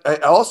 And I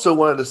also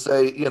wanted to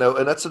say,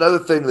 and that's another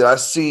thing that I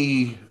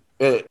see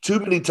too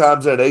many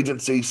times in an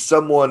agency,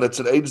 someone that's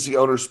an agency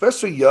owner,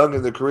 especially young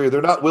in their career,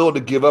 they're not willing to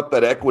give up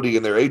that equity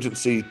in their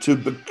agency to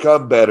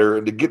become better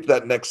and to get to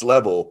that next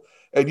level.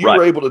 And you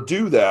were able to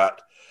do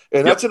that.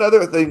 And that's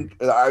another thing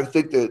I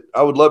think that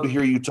I would love to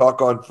hear you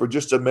talk on for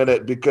just a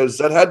minute, because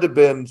that had to have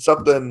been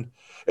something,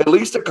 at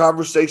least a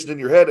conversation in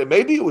your head. And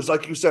maybe it was,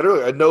 like you said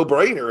earlier, a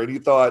no-brainer. And you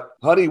thought,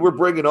 honey, we're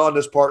bringing on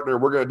this partner.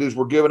 We're going to do is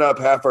we're giving up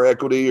half our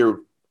equity or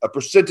a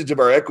percentage of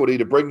our equity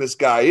to bring this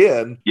guy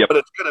in, but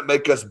it's going to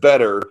make us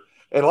better.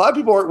 And a lot of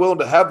people aren't willing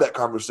to have that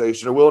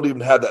conversation or willing to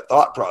even have that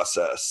thought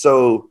process.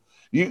 So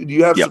do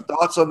you have some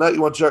thoughts on that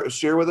you want to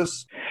share with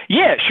us?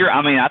 Yeah, sure.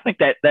 I think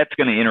that's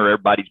going to enter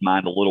everybody's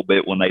mind a little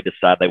bit when they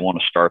decide they want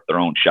to start their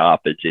own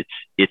shop.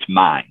 It's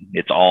mine.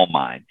 It's all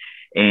mine.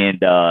 And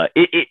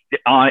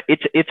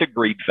it's a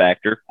greed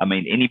factor.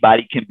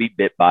 Anybody can be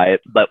bit by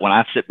it. But when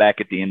I sit back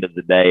at the end of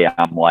the day,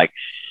 I'm like,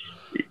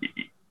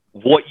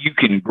 what you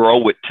can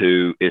grow it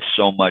to is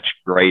so much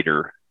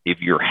greater if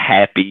you're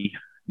happy.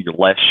 You're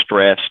less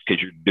stressed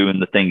because you're doing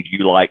the things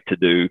you like to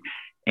do,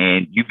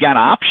 and you've got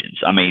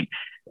options.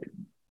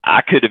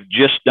 I could have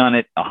just done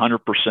it 100%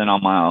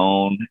 on my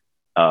own.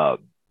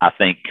 I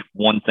think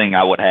one thing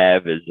I would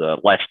have is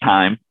less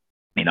time.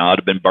 I'd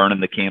have been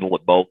burning the candle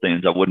at both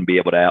ends. I wouldn't be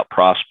able to out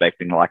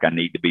prospecting like I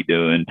need to be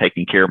doing,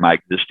 taking care of my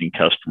existing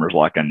customers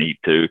like I need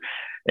to.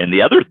 And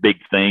the other big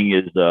thing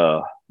is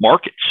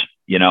markets.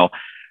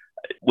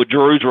 With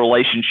Drew's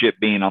relationship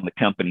being on the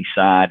company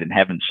side and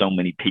having so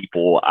many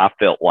people, I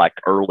felt like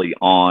early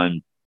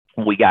on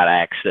we got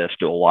access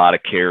to a lot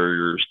of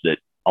carriers that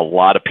a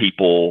lot of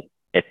people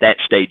at that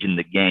stage in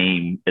the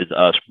game as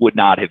us would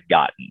not have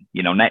gotten.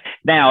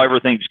 Now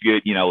everything's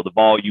good. The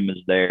volume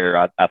is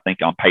there. I think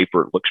on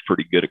paper it looks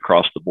pretty good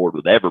across the board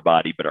with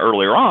everybody. But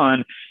earlier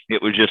on,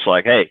 it was just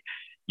like, hey,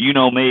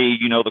 me,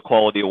 the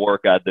quality of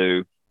work I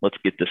do. Let's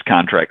get this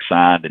contract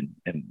signed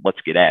and let's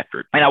get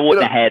after it. And I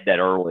wouldn't have had that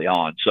early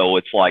on. So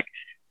it's like,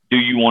 do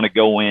you want to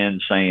go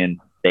in saying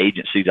the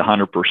agency's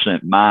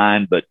 100%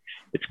 mine, but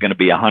it's going to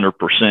be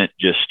 100%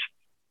 just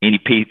any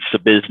piece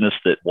of business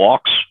that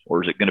walks,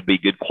 or is it going to be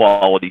good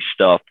quality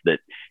stuff that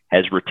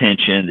has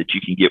retention that you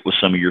can get with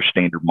some of your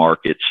standard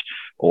markets,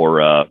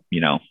 or,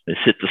 this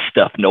hits the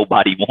stuff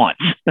nobody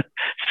wants.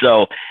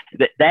 So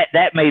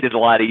that made it a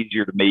lot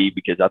easier to me,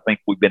 because I think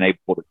we've been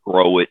able to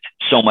grow it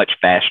so much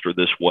faster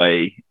this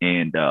way.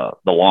 And the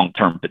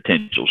long-term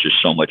potential is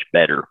just so much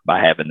better by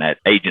having that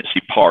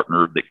agency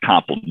partner that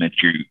complements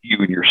you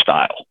and your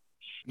style.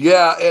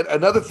 Yeah. And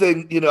another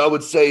thing, I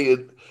would say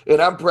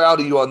and I'm proud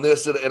of you on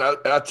this. And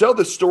I tell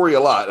this story a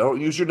lot. I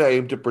don't use your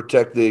name to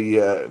protect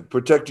you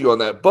on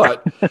that.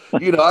 But,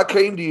 I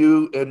came to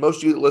you, and most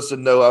of you that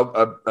listen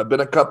know I've been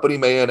a company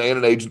man and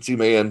an agency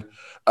man.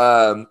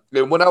 And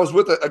when I was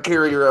with a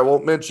carrier I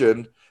won't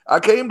mention, I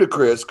came to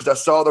Chris because I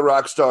saw the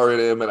rock star in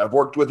him, and I've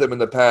worked with him in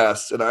the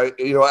past. And I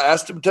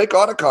asked him to take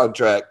on a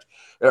contract.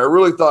 And I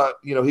really thought,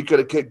 he could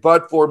have kicked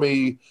butt for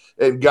me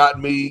and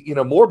gotten me,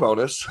 more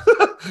bonus.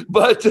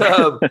 But,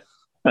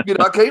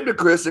 I came to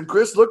Chris, and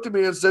Chris looked at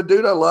me and said,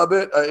 dude, I love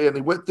it. And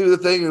he went through the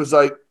thing and was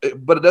like,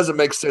 but it doesn't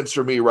make sense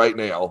for me right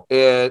now.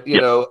 And,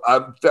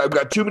 I've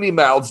got too many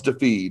mouths to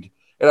feed.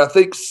 And I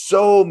think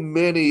so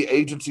many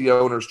agency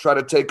owners try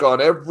to take on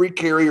every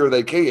carrier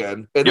they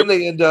can, and then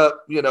they end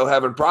up,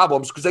 having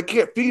problems because they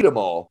can't feed them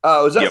all.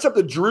 Is that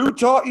something Drew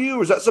taught you,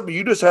 or is that something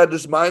you just had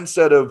this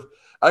mindset of,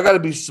 I got to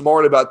be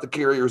smart about the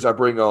carriers I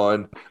bring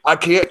on. I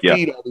can't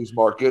feed all these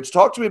markets.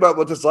 Talk to me about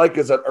what it's like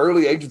as an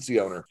early agency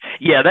owner.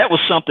 Yeah, that was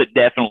something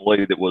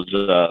definitely that was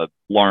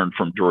learned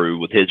from Drew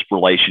with his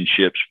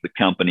relationships with the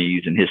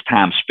companies and his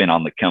time spent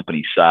on the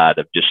company side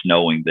of just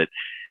knowing that,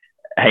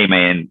 hey,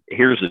 man,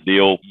 here's the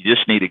deal. You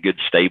just need a good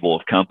stable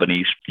of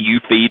companies.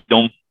 You feed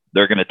them,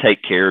 they're going to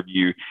take care of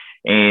you.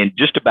 And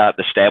just about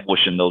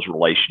establishing those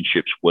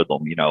relationships with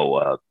them.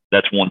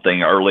 That's one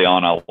thing early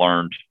on I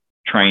learned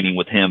training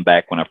with him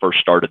back when I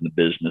first started in the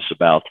business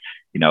about,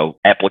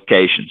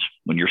 applications.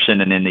 When you're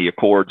sending in the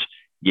accords,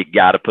 you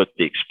got to put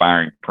the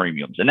expiring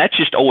premiums. And that's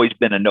just always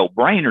been a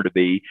no-brainer to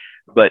me.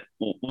 But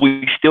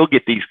we still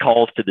get these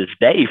calls to this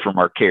day from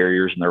our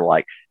carriers, and they're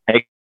like,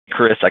 hey,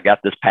 Chris, I got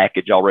this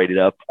package all rated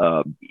up.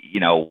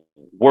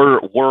 Where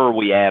are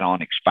we at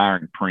on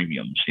expiring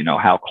premiums?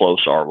 How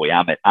close are we?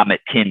 I'm at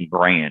 10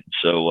 grand.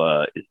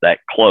 So is that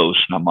close?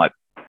 And I'm like,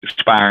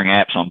 expiring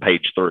apps on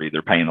page 3,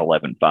 they're paying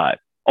 11.5.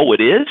 Oh,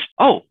 it is?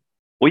 Oh,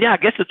 well, yeah, I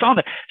guess it's on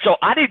there. So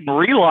I didn't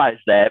realize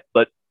that,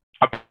 but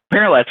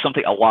apparently that's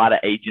something a lot of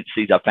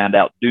agencies I found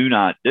out do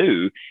not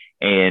do.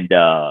 And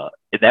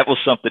that was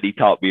something he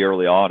taught me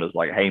early on. Is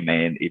like, hey,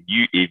 man, if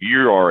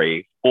you are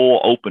a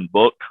full open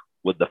book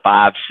with the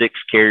 5-6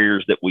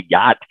 carriers that we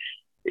got,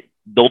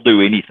 they'll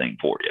do anything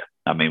for you.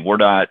 I mean,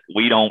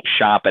 we don't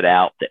shop it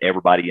out to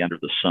everybody under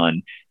the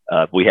sun.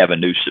 If we have a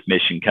new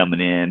submission coming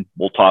in,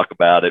 we'll talk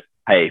about it.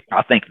 Hey,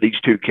 I think these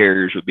 2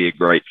 carriers would be a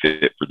great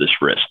fit for this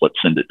risk. Let's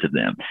send it to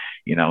them.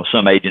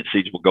 Some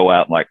agencies will go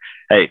out and like,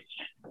 hey,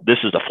 this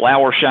is a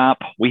flower shop.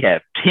 We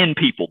have 10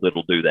 people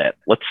that'll do that.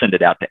 Let's send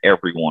it out to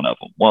every one of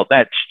them. Well,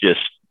 that's just,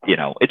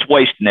 it's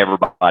wasting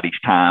everybody's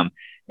time,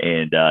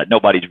 and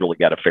nobody's really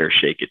got a fair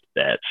shake at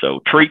that. So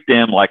treat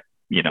them like,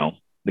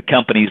 the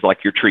companies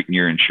like you're treating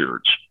your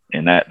insureds.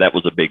 And that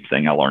was a big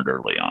thing I learned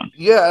early on.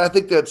 Yeah, I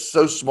think that's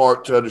so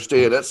smart to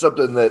understand. That's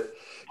something that,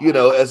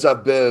 as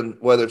I've been,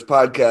 whether it's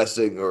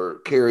podcasting or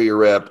carrier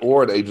rep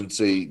or an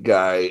agency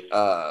guy,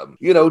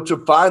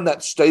 to find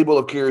that stable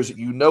of carriers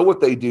that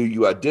what they do,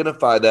 you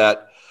identify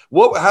that.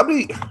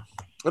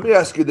 Let me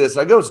ask you this.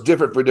 I know it's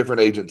different for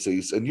different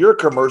agencies, and you're a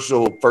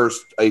commercial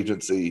first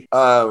agency.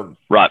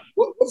 Right.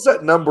 What's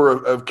that number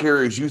of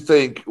carriers you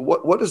think?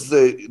 What is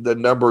the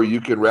number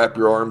you can wrap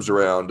your arms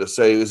around to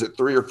say, is it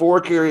 3 or 4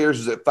 carriers?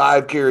 Is it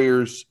 5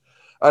 carriers?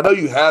 I know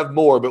you have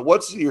more, but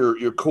what's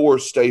your core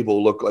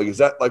stable look like? Is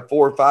that like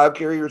 4 or 5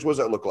 carriers? What does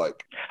that look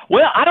like?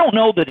 Well, I don't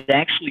know that it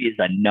actually is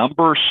a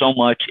number so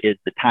much as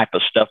the type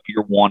of stuff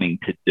you're wanting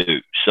to do.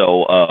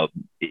 So,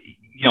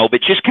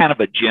 but just kind of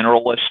a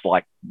generalist,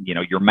 like,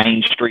 your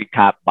Main Street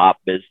type BOP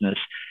business.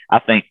 I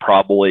think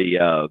probably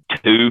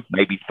 2,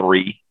 maybe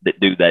 3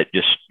 that do that.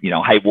 Just,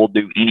 hey, we'll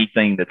do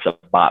anything that's a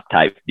BOP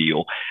type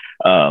deal.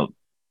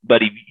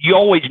 But you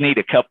always need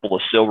a couple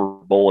of silver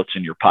bullets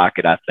in your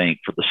pocket, I think,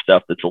 for the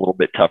stuff that's a little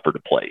bit tougher to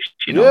place.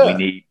 We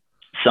need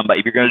somebody.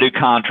 If you're going to do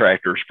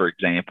contractors, for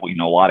example,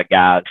 a lot of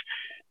guys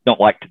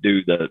don't like to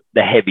do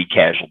the heavy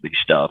casualty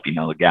stuff.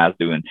 The guys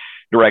doing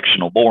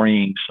directional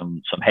boring,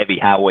 some heavy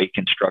highway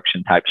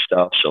construction type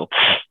stuff. So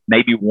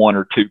maybe 1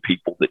 or 2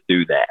 people that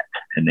do that.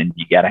 And then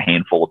you got a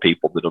handful of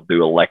people that'll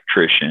do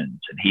electricians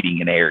and heating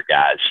and air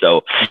guys.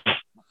 So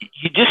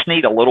you just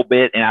need a little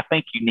bit. And I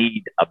think you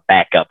need a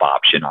backup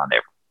option on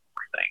everything.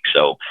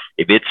 So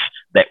if it's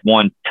that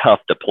one tough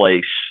to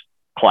place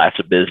class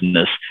of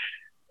business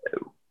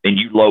and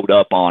you load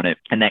up on it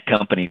and that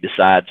company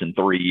decides in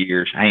 3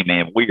 years, hey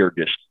man,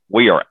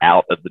 we are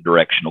out of the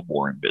directional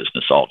boring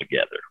business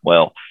altogether.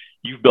 Well,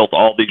 you've built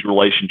all these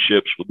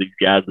relationships with these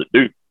guys that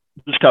do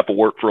this type of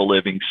work for a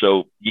living.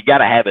 So you got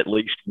to have at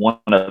least one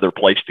other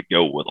place to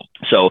go with them.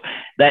 So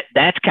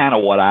that's kind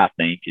of what I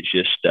think is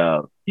just,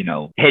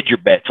 hedge your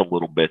bets a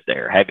little bit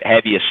there.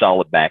 Have you a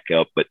solid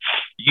backup, but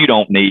you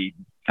don't need,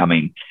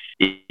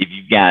 if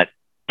you've got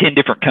 10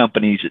 different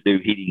companies that do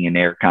heating and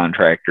air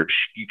contractors,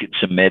 you can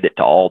submit it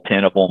to all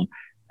 10 of them.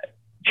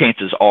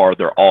 Chances are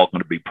they're all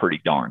going to be pretty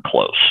darn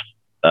close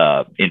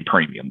in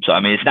premium. So,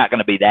 it's not going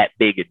to be that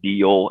big a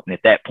deal. And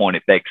at that point,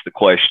 it begs the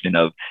question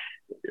of,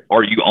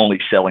 are you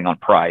only selling on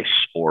price,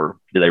 or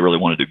do they really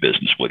want to do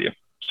business with you?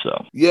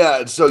 So,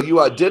 yeah. So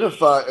you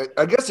identify,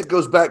 I guess it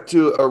goes back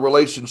to a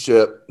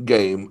relationship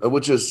game,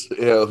 which is,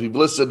 if you've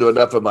listened to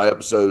enough of my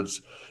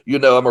episodes,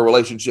 I'm a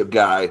relationship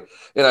guy.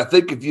 And I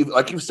think if you,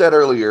 like you said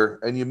earlier,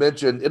 and you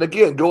mentioned, and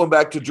again, going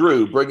back to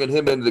Drew, bringing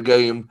him into the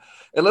game,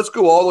 and let's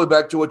go all the way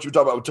back to what you're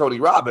talking about with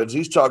Tony Robbins.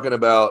 He's talking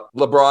about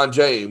LeBron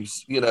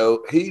James.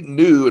 He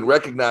knew and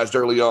recognized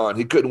early on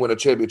he couldn't win a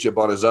championship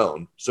on his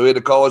own. So he had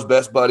to call his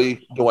best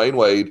buddy, Dwayne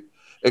Wade,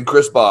 and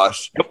Chris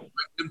Bosh, bring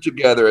them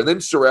together, and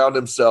then surround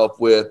himself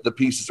with the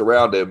pieces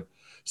around him.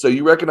 So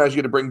you recognize you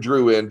had to bring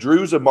Drew in.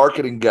 Drew's a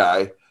marketing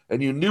guy,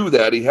 and you knew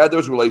that. He had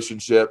those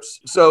relationships.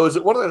 So is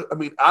it one of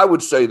the – I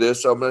would say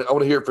this. I want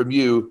to hear it from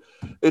you.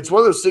 It's one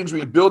of those things where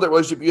you build that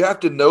relationship. You have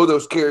to know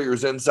those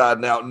carriers inside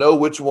and out, know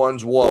which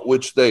ones want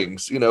which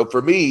things.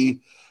 For me,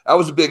 I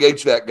was a big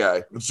HVAC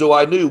guy, and so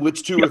I knew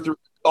which two or three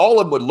 – all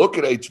of them would look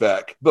at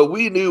HVAC, but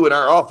we knew in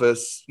our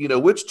office,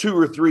 which two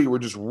or three were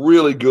just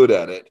really good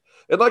at it.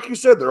 And like you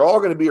said, they're all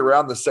going to be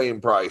around the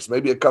same price,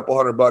 maybe a couple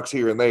 $100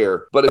 here and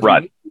there. But if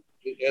right.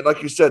 And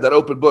like you said, that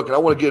open book, and I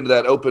want to get into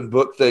that open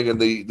book thing and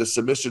the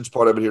submissions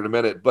part of it here in a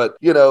minute. But,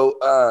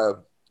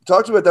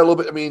 talk to me about that a little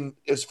bit. I mean,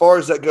 as far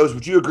as that goes,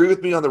 would you agree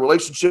with me on the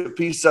relationship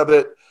piece of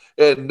it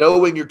and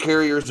knowing your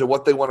carriers and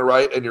what they want to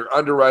write and your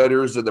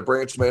underwriters and the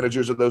branch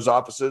managers of those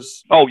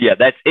offices? Oh, yeah,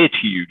 it's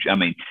huge. I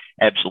mean,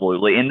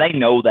 absolutely. And they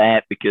know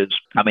that because,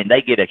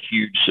 they get a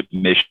huge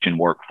submission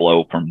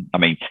workflow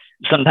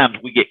sometimes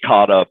we get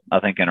caught up,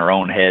 I think, in our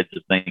own heads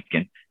of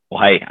thinking,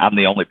 well, hey, I'm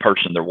the only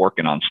person they're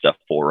working on stuff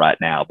for right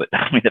now. But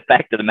the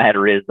fact of the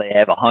matter is they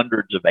have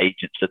hundreds of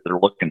agents that they're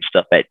looking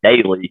stuff at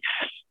daily.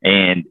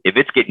 And if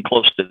it's getting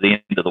close to the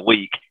end of the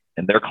week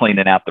and they're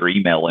cleaning out their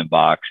email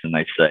inbox and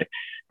they say,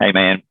 hey,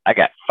 man, I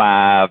got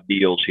 5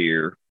 deals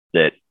here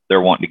that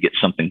they're wanting to get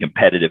something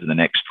competitive in the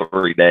next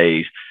 3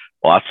 days.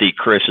 Well, I see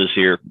Chris is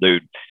here.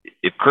 Dude,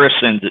 if Chris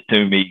sends it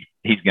to me,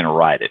 he's going to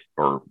write it.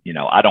 Or,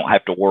 I don't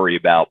have to worry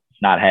about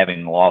not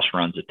having loss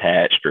runs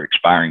attached or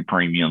expiring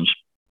premiums.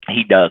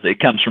 He does. It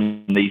comes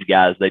from these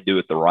guys. They do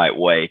it the right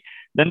way.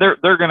 Then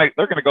they're gonna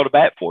go to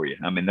bat for you.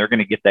 They're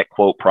gonna get that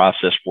quote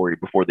processed for you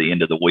before the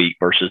end of the week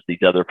versus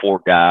these other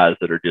 4 guys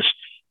that are just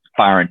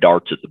firing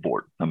darts at the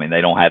board.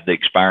 They don't have the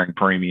expiring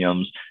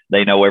premiums.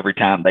 They know every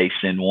time they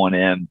send one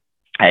in,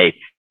 hey,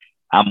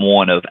 I'm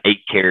one of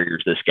 8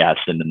 carriers this guy's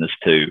sending this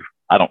to.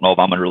 I don't know if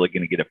I'm really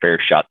going to get a fair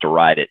shot to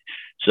write it.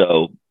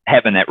 So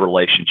having that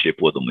relationship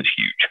with them is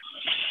huge.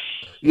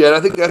 Yeah, and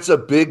I think that's a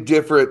big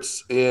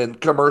difference in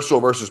commercial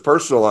versus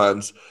personal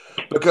lines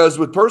because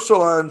with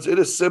personal lines, it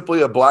is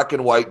simply a black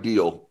and white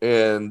deal.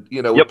 And,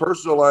 with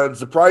personal lines,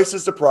 the price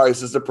is the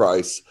price is the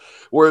price.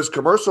 Whereas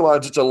commercial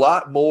lines, it's a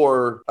lot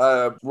more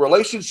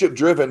relationship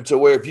driven to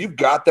where if you've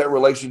got that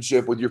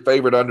relationship with your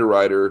favorite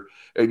underwriter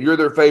and you're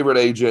their favorite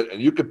agent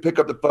and you can pick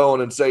up the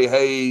phone and say,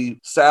 hey,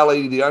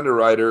 Sally, the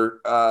underwriter,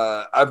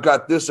 I've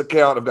got this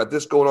account, I've got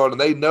this going on.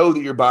 And they know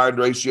that your bind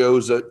ratio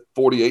is at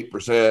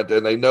 48%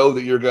 and they know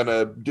that you're going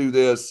to do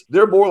this.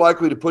 They're more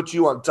likely to put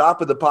you on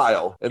top of the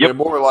pile and they're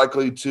more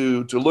likely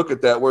to look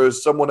at that.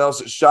 Whereas someone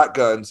else at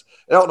shotguns,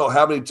 I don't know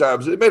how many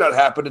times, it may not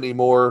happen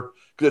anymore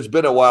because it's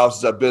been a while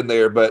since I've been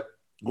there, but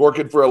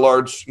working for a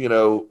large,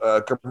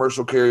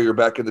 commercial carrier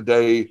back in the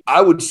day,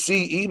 I would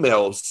see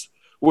emails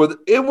where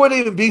it wouldn't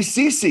even be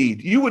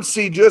CC'd. You would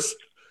see just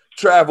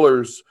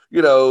Travelers,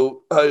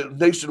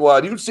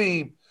 nationwide. You'd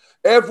see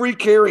every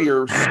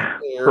carrier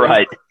there.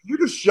 Right. You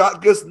just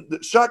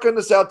shotgun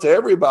this out to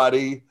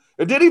everybody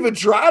and didn't even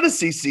try to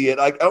CC it.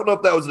 I don't know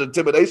if that was an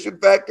intimidation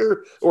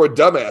factor or a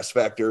dumbass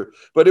factor,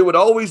 but it would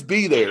always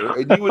be there.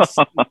 And you would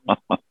see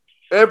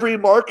every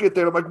market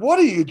there. I'm like, what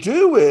are you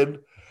doing?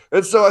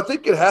 And so I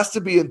think it has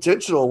to be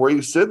intentional where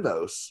you send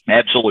those.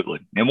 Absolutely.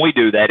 And we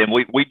do that. And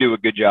we do a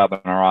good job in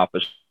our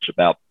office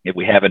about if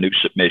we have a new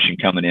submission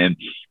coming in,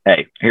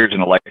 hey, here's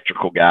an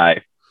electrical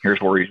guy.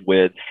 Here's where he's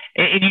with.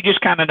 And you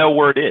just kind of know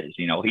where it is.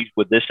 He's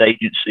with this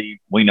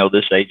agency. We know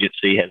this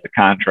agency has a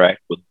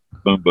contract with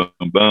boom, boom,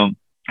 boom.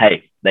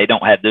 Hey, they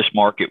don't have this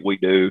market. We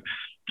do.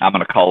 I'm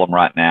going to call them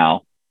right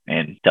now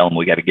and tell them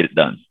we got to get it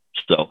done.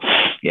 So,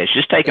 yeah, it's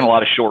just taking a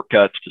lot of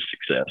shortcuts to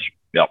success.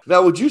 Yep.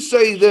 Now, would you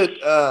say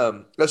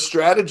that a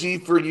strategy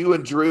for you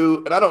and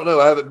Drew, and I don't know,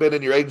 I haven't been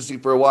in your agency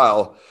for a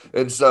while,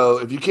 and so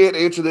if you can't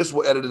answer this,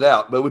 we'll edit it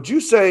out. But would you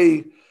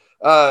say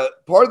part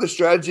of the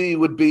strategy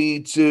would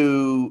be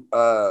to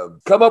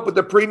come up with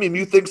the premium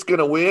you think is going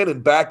to win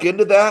and back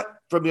into that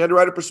from the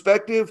underwriter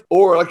perspective?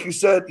 Or like you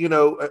said,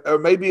 or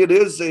maybe it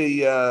is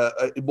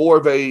a more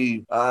of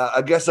a,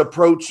 I guess,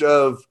 approach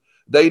of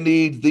they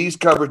need these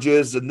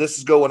coverages and this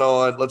is going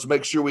on. Let's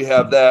make sure we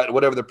have that.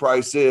 Whatever the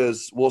price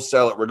is, we'll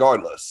sell it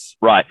regardless.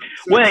 Right.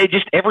 Well,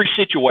 every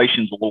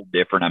situation's a little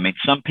different.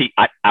 some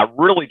people, I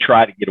really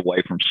try to get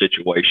away from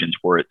situations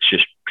where it's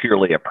just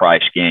purely a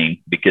price game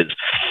because,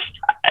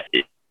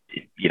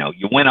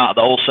 you win on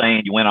the old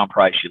saying, you win on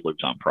price, you lose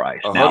on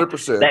price. 100%.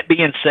 Now, that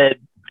being said,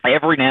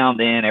 every now and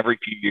then, every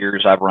few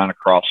years, I've run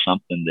across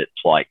something that's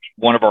like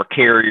one of our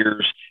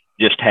carriers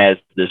just has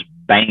this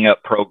bang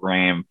up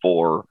program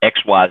for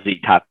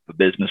XYZ type of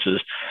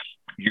businesses.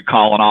 You're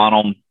calling on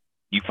them.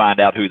 You find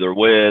out who they're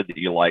with.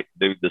 You're like,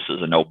 dude, this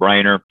is a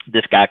no-brainer.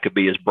 This guy could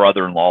be his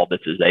brother-in-law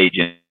that's his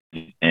agent.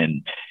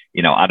 And,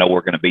 I know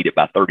we're going to beat it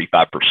by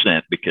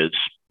 35% because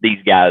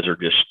these guys are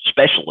just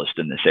specialists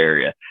in this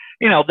area.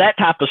 That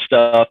type of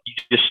stuff,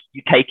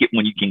 you take it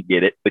when you can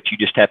get it, but you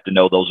just have to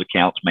know those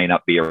accounts may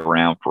not be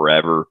around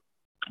forever.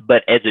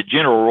 But as a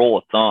general rule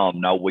of thumb,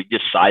 no, we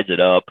just size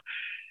it up.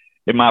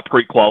 Am I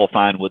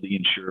pre-qualifying with the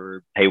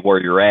insured? Hey, where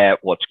you're at,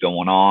 what's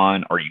going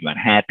on? Are you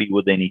unhappy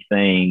with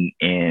anything?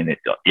 And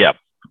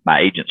my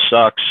agent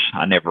sucks.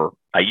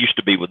 I used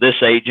to be with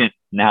this agent.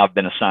 Now I've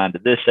been assigned to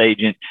this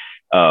agent.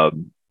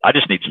 I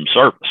just need some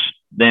service.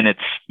 Then it's,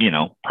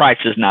 price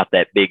is not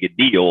that big a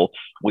deal.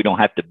 We don't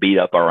have to beat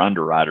up our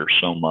underwriters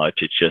so much.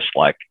 It's just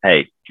like,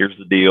 hey, here's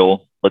the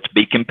deal. Let's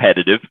be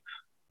competitive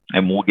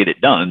and we'll get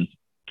it done.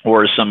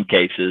 Or in some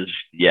cases,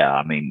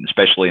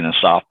 especially in a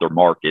softer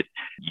market,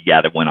 you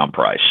got to win on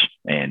price.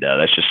 And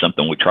that's just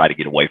something we try to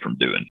get away from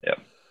doing. Yeah.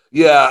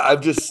 Yeah,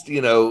 I've just,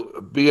 being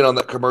on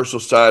the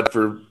commercial side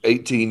for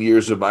 18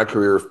 years of my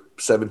career,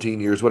 17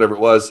 years, whatever it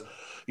was,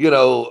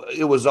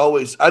 it was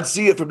always, I'd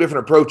see it from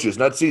different approaches.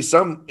 And I'd see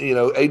some,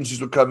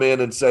 agencies would come in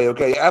and say,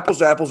 okay, apples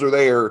to apples are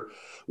there.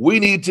 We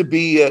need to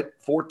be at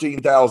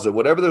 14,000,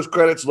 whatever those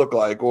credits look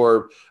like,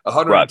 or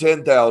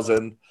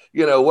 110,000,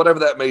 whatever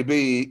that may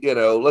be,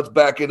 let's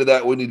back into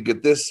that. We need to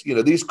get this,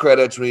 these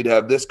credits. We need to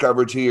have this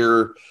coverage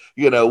here.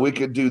 We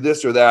could do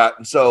this or that.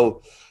 And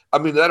so,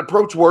 that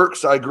approach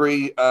works. I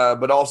agree.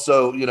 But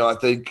also, I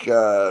think,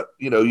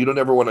 you don't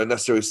ever want to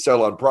necessarily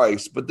sell on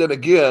price. But then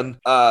again,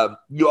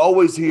 you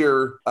always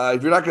hear,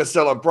 if you're not going to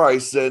sell on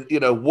price, then,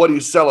 what are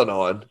you selling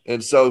on?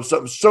 And so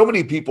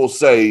many people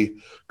say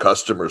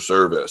customer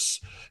service.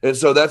 And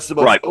so that's the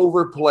most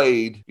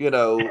overplayed,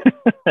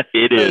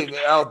 thing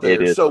out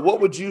there. So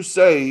what would you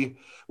say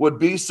would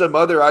be some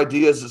other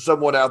ideas that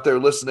someone out there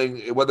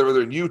listening, whether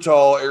they're in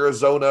Utah,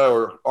 Arizona,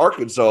 or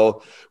Arkansas,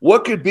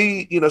 what could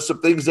be,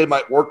 some things they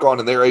might work on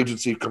in their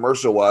agency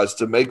commercial wise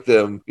to make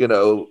them,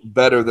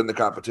 better than the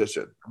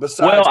competition?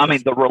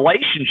 The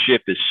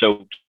relationship is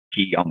so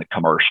key on the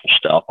commercial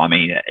stuff.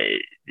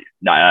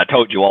 I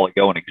told you all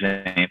ago an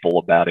example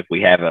about if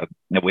we have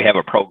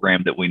a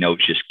program that we know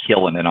is just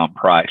killing it on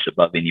price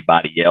above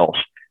anybody else.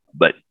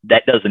 But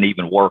that doesn't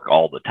even work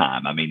all the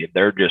time. If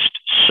they're just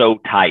so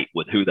tight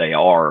with who they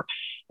are,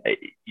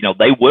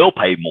 they will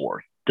pay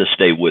more to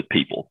stay with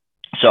people.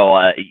 So,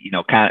 I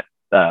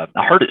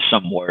heard it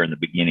somewhere in the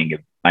beginning of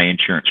my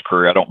insurance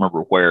career. I don't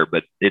remember where,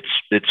 but it's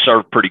sort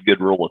of pretty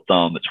good rule of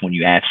thumb. It's when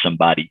you ask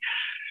somebody,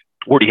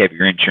 where do you have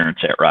your insurance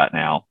at right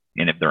now?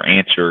 And if their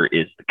answer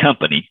is the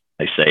company,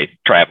 they say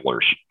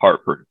Travelers,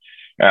 Hartford.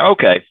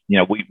 Okay,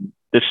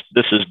 this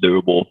is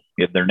doable.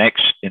 If they're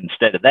next,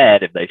 instead of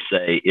that, if they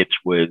say it's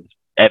with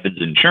Evans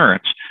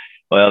Insurance,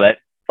 well, that's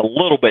a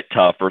little bit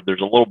tougher.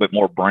 There's a little bit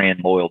more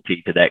brand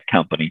loyalty to that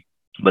company.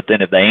 But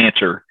then if they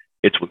answer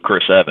it's with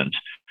Chris Evans,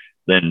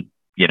 then,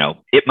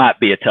 it might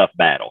be a tough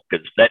battle,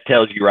 because that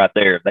tells you right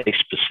there, if they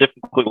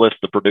specifically list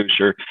the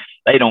producer,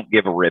 they don't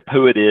give a rip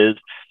who it is.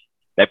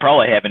 They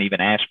probably haven't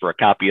even asked for a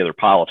copy of their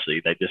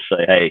policy. They just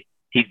say, hey,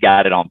 he's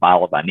got it on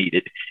file if I need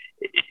it.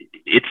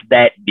 It's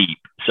that deep.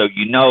 So,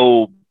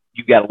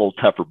 you got a little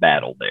tougher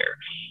battle there.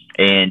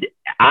 And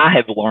I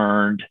have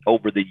learned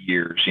over the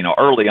years,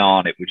 early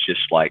on, it was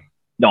just like,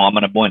 no, I'm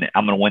going to win it.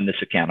 I'm going to win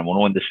this account. I'm going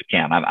to win this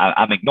account.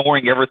 I'm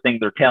ignoring everything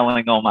they're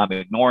telling them. I'm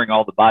ignoring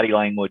all the body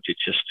language.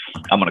 It's just,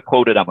 I'm going to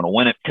quote it. I'm going to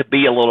win it. To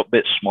be a little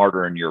bit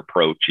smarter in your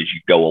approach as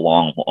you go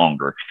along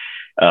longer.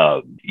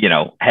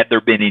 Have there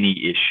been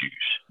any issues?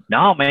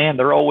 No, man,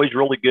 they're always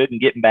really good in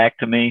getting back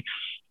to me.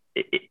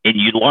 And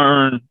you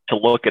learn to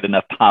look at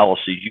enough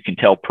policies, you can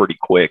tell pretty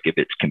quick if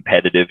it's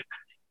competitive.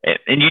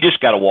 And you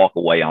just got to walk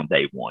away on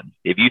day one.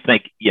 If you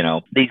think,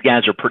 these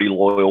guys are pretty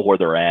loyal where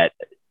they're at,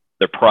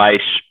 their price,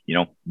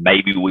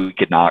 maybe we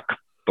could knock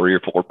 3 or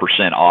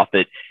 4% off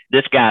it.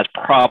 This guy's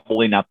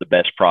probably not the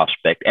best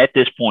prospect at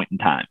this point in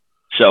time.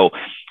 So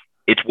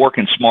it's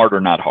working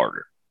smarter, not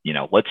harder.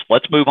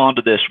 Let's move on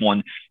to this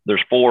one.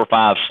 There's 4 or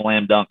 5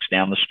 slam dunks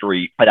down the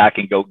street that I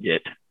can go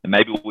get. And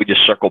maybe we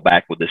just circle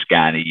back with this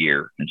guy in a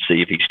year and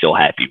see if he's still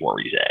happy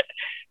where he's at.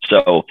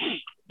 So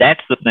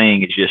that's the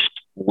thing, is just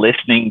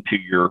listening to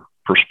your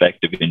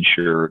prospective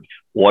insured.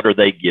 What are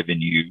they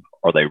giving you?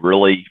 Are they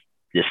really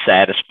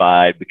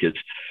dissatisfied? Because,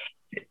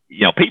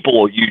 people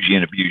will use you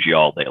and abuse you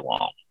all day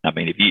long.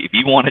 If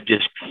you want to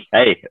just,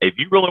 hey, if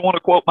you really want to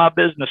quote my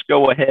business,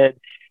 go ahead.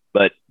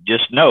 But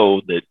just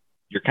know that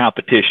your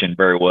competition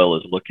very well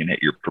is looking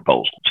at your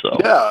proposal. So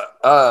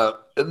yeah,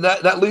 and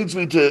that leads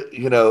me to,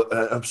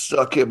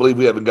 I can't believe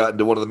we haven't gotten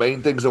to one of the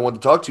main things I want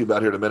to talk to you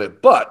about here in a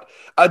minute. But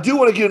I do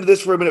want to get into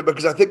this for a minute,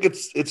 because I think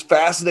it's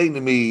fascinating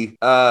to me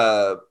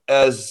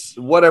as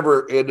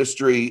whatever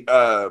industry.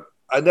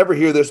 I never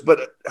hear this,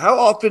 but how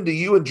often do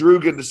you and Drew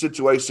get into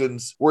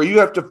situations where you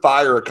have to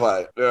fire a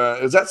client?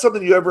 Is that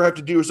something you ever have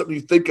to do, or something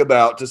you think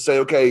about to say,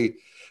 okay,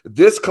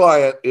 this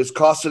client is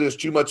costing us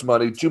too much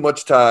money, too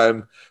much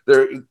time.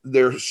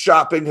 They're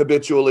shopping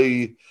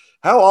habitually.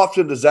 How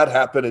often does that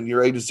happen in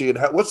your agency, and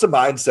what's the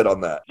mindset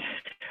on that?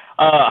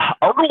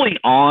 Early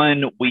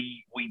on,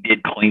 we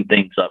did clean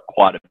things up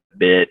quite a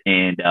bit,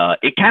 and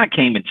it kind of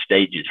came in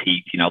stages,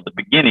 Heath. The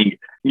beginning,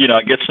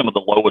 I guess some of the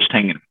lowest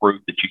hanging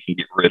fruit that you can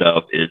get rid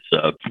of is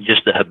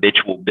just the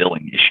habitual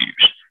billing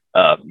issues.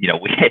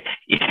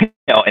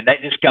 And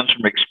that just comes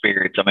from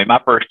experience. I mean,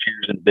 my first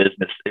years in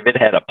business, if it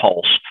had a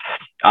pulse,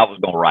 I was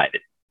going to write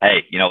it.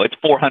 Hey, it's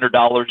 $400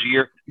 a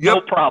year. Yep.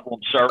 No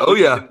problem, sir. Oh,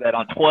 yeah. Do that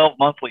on 12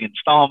 monthly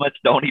installments.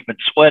 Don't even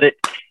sweat it.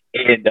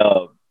 And,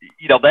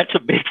 that's a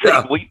big thing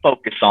we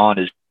focus on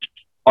is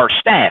our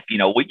staff.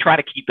 We try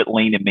to keep it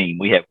lean and mean.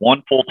 We have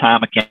one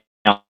full-time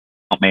account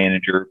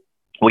manager.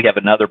 We have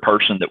another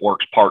person that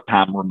works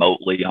part-time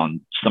remotely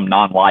on some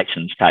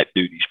non-licensed type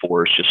duties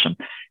for us, just some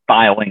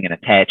filing and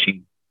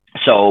attaching.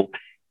 So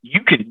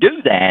you can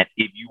do that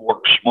if you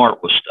work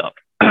smart with stuff.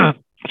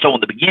 So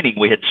in the beginning,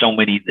 we had so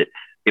many that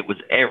it was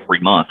every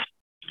month.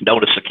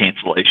 Notice a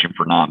cancellation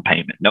for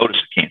non-payment. Notice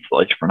a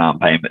cancellation for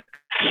non-payment.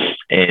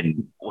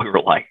 And we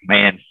were like,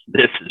 man,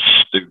 this is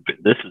stupid.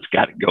 This has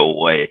got to go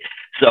away.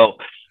 So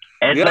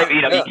you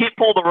can't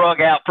pull the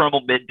rug out from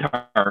them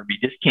midterm. You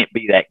just can't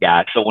be that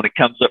guy. So when it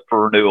comes up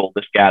for renewal,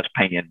 this guy's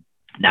paying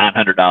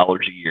 $900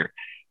 a year.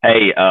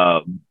 Hey,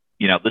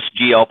 this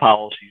GL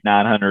policy is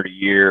 $900 a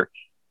year.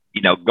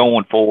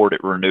 Going forward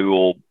at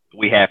renewal,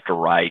 we have to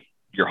write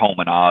your home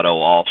and auto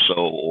also,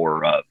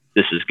 or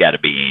this has got to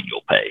be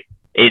annual pay.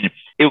 And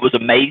it was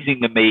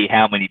amazing to me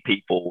how many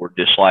people were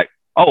just like,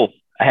 oh,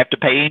 I have to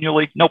pay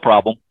annually? No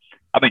problem.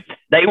 I mean,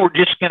 they were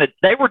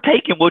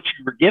taking what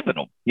you were giving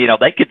them.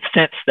 They could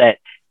sense that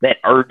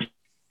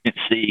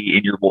urgency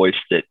in your voice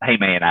that, hey,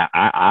 man,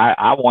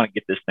 I want to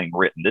get this thing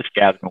written. This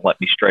guy's going to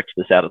let me stretch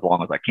this out as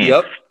long as I can.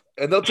 Yep.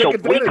 And they'll take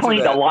advantage of that. We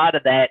cleaned a lot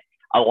of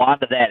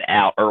that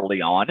out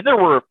early on. And there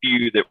were a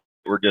few that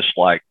were just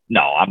like,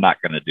 no, I'm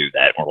not going to do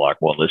that. And we're like,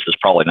 well, this is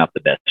probably not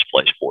the best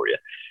place for you.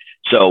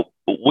 So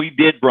we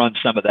did run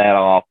some of that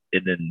off.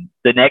 And then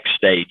the next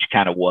stage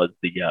kind of was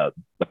the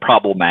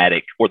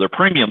problematic, or the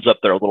premiums up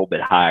there a little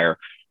bit higher,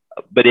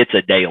 but it's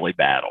a daily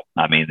battle.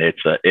 I mean, it's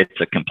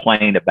a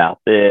complaint about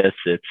this.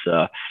 It's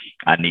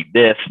I need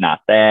this, not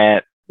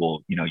that.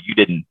 Well, you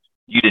didn't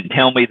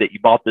tell me that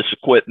you bought this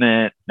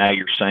equipment. Now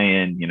you're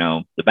saying,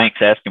 the bank's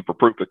asking for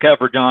proof of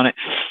coverage on it.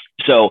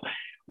 So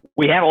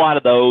we had a lot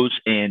of those,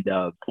 and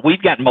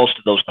we've gotten most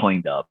of those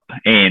cleaned up.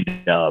 And,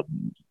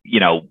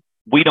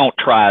 we don't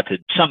try to,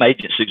 some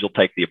agencies will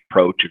take the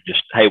approach of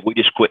just, hey, we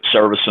just quit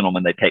servicing them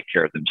and they take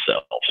care of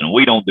themselves. And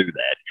we don't do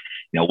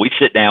that. We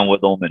sit down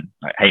with them and,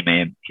 hey,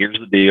 man, here's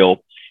the deal.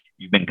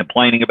 You've been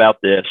complaining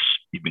about this.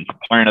 You've been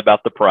complaining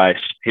about the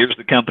price. Here's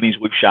the companies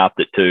we've shopped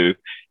it to.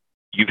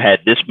 You've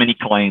had this many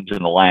claims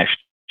in the last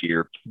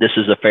year. This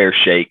is a fair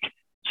shake.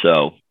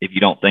 So if you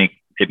don't think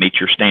it meets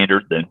your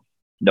standard, then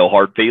no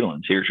hard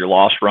feelings. Here's your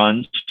loss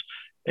runs,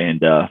 and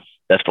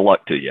best of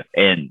luck to you.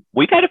 And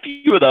we've had a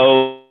few of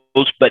those,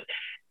 but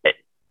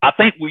I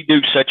think we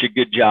do such a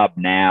good job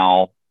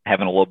now,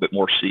 having a little bit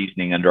more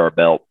seasoning under our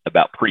belt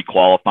about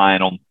pre-qualifying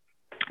them,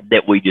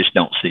 that we just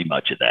don't see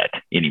much of that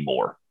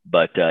anymore.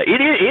 But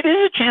it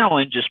is a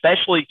challenge,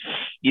 especially,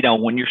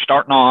 when you're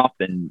starting off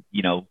and,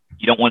 you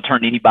don't want to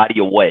turn anybody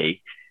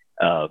away.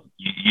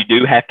 You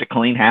do have to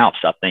clean house,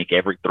 I think,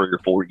 every 3 or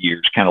 4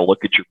 years, kind of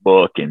look at your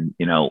book and,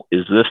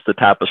 is this the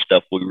type of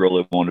stuff we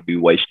really want to be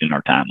wasting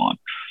our time on?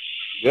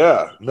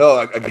 Yeah, no,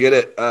 I get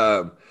it.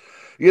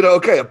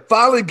 Okay, I'm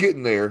finally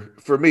getting there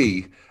for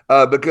me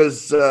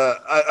because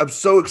I'm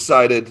so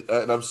excited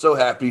and I'm so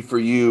happy for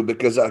you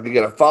because,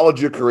 again, I followed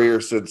your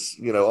career since,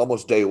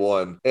 almost day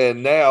one.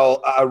 And now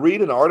I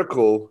read an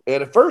article,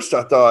 and at first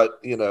I thought,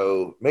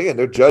 man,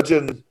 they're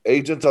judging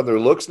agents on their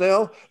looks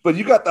now. But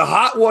you got the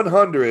Hot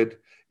 100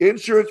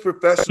 insurance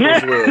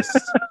professionals list.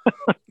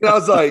 And I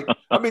was like,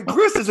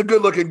 Chris is a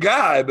good-looking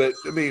guy, but,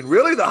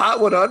 really, the Hot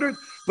 100?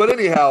 But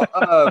anyhow,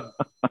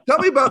 tell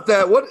me about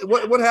that.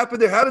 What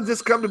happened there? How did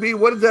this come to be?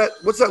 What's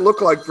that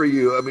look like for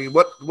you?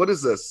 What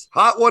is this?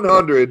 Hot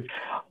 100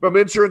 from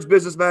Insurance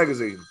Business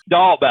Magazine.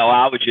 No,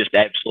 I was just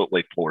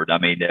absolutely floored.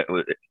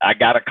 I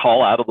got a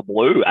call out of the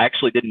blue. I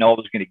actually didn't know I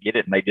was going to get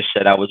it, and they just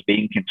said I was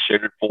being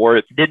considered for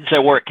it. Didn't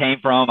say where it came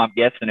from. I'm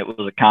guessing it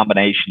was a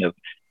combination of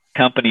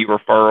company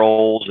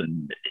referrals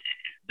and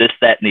this,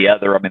 that, and the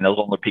other. Those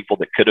are the people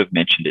that could have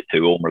mentioned it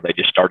to them, or they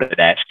just started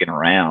asking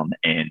around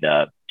and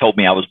told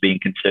me I was being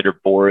considered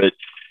for it.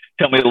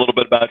 Tell me a little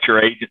bit about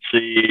your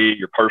agency,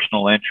 your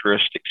personal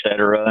interest, et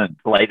cetera, and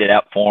laid it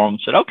out for them.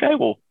 Said, okay,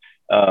 well,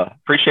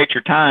 appreciate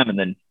your time. And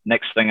then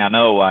next thing I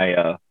know,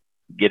 I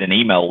get an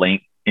email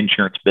link,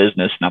 Insurance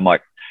Business, and I'm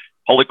like,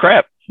 holy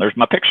crap, there's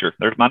my picture.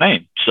 There's my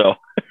name. So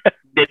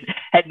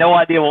had no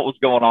idea what was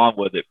going on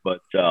with it,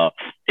 but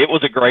it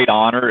was a great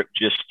honor. It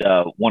was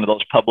just one of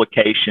those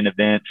publication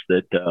events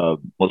that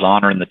was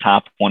honoring the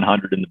top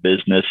 100 in the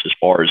business as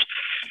far as,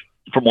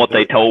 from what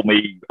they told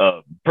me,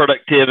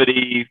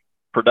 productivity,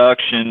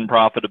 production,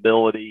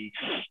 profitability,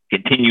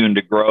 continuing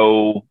to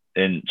grow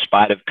in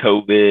spite of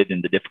COVID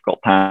and the difficult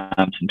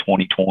times in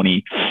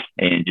 2020,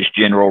 and just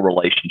general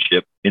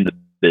relationship in the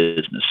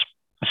business.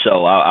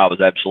 So I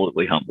was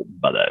absolutely humbled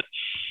by that.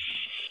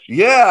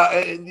 Yeah,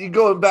 and you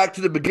going back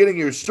to the beginning of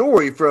your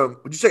story from,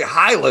 would you say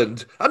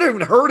Highland? I never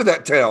even heard of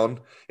that town.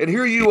 And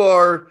here you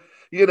are,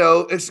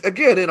 it's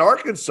again in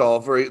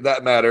Arkansas for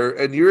that matter,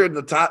 and you're in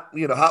the top,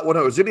 Hot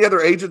 100. Was any other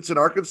agents in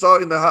Arkansas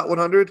in the Hot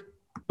 100?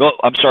 Well,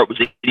 I'm sorry,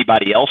 was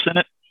anybody else in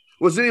it?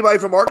 Was anybody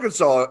from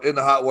Arkansas in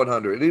the Hot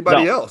 100?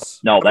 Anybody else?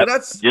 No,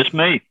 that's just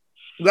me.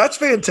 That's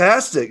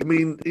fantastic. I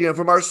mean,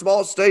 from our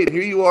small state,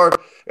 here you are,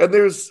 and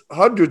there's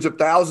hundreds of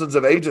thousands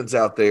of agents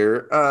out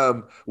there.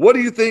 What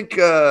do you think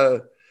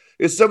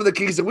is some of the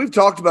keys? And we've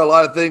talked about a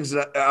lot of things,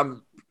 and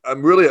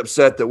I'm really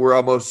upset that we're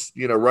almost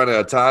running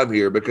out of time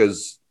here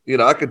because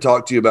I could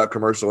talk to you about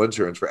commercial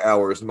insurance for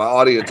hours. My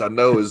audience, I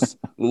know, is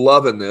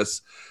loving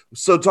this.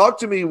 So talk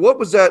to me. What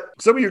was that?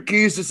 Some of your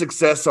keys to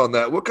success on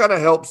that? What kind of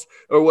helps?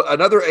 Or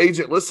another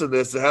agent listen to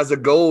this that has a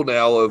goal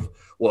now of,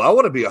 well, I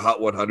want to be a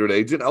Hot 100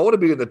 agent. I want to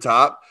be in the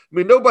top. I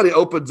mean, nobody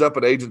opens up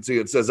an agency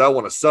and says, I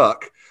want to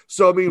suck.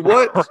 So, I mean,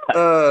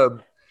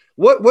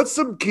 what's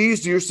some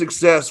keys to your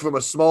success from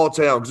a small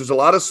town? Because there's a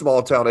lot of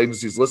small town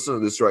agencies listening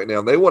to this right now,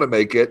 and they want to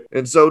make it.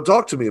 And so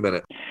talk to me a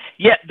minute.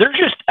 Yeah,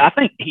 I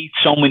think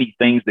so many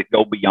things that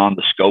go beyond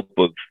the scope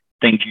of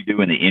things you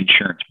do in the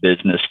insurance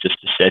business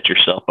just to set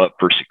yourself up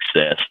for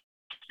success.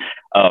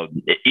 I'll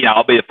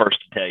be the first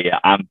to tell you,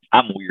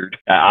 I'm weird.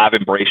 I've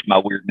embraced my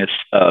weirdness.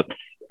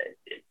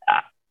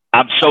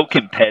 I'm so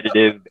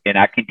competitive, and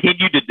I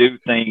continue to do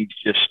things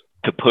just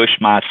to push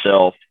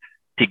myself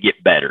to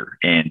get better.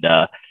 And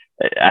I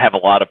have a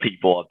lot of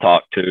people I've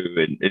talked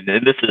to,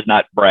 and this is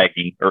not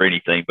bragging or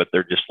anything, but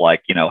they're just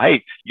like,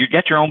 hey, you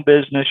got your own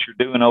business, you're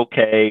doing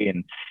okay,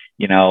 and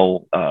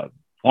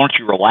why don't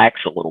you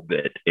relax a little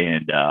bit?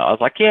 And I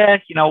was like, yeah,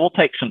 we'll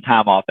take some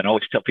time off. And I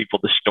always tell people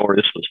this story.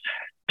 This was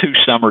 2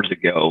 summers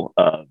ago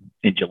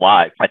in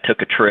July. I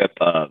took a trip.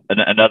 I'm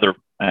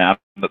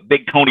a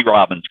big Tony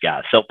Robbins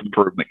guy,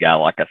 self-improvement guy,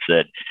 like I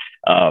said.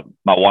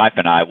 My wife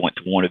and I went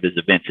to one of his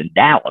events in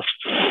Dallas.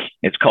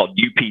 It's called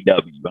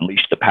UPW,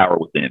 Unleash the Power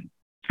Within.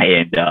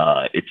 And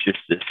it's just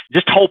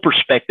this whole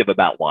perspective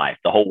about life,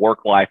 the whole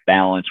work-life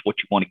balance, what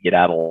you want to get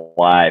out of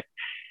life,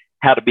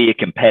 how to be a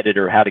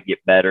competitor, how to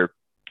get better.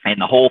 And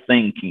the whole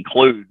thing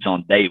concludes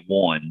on day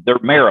one. They're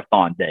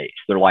marathon days.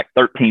 They're like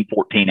 13,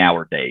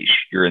 14-hour days.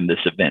 You're in this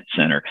event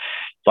center.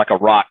 It's like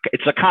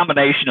it's a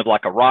combination of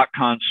like a rock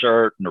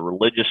concert and a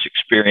religious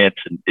experience.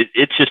 And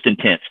it's just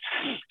intense.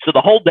 So the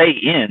whole day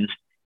ends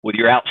with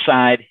you're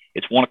outside.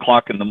 It's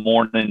 1:00 in the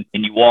morning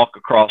and you walk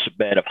across a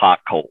bed of hot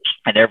coals.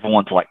 And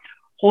everyone's like,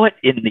 what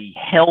in the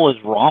hell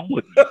is wrong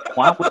with you?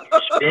 Why would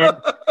you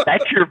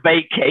that's your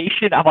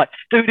vacation? I'm like,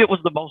 dude, it was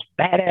the most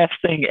badass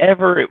thing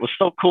ever. It was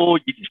so cool.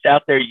 You just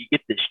out there, you get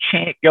this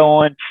chant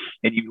going,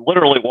 and you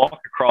literally walk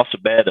across a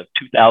bed of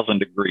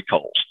 2,000-degree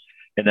coals.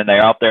 And then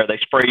they're out there, they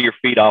spray your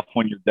feet off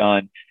when you're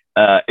done.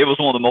 It was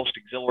one of the most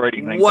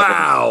exhilarating things.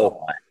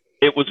 Wow.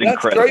 It was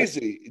incredible. That's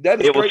crazy. That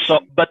is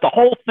crazy. But the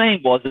whole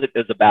thing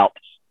is about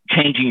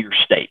changing your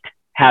state,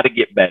 how to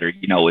get better.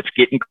 It's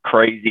getting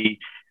crazy.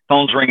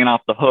 Phone's ringing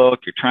off the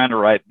hook. You're trying to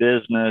write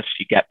business.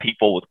 You got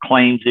people with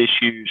claims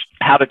issues,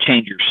 how to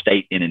change your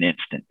state in an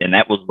instant. And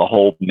that was the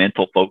whole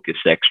mental focus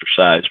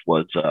exercise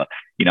was,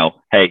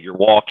 hey, you're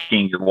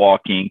walking.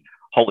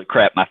 Holy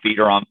crap, my feet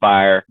are on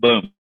fire.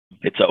 Boom,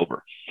 it's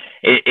over.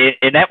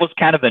 And that was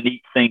kind of a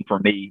neat thing for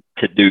me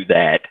to do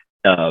that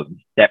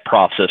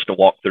process, to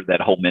walk through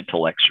that whole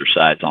mental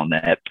exercise on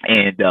that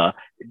and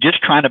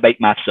just trying to make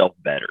myself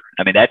better.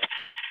 I mean, that's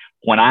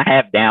when I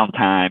have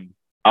downtime,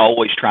 I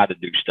always try to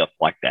do stuff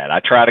like that. I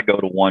try to go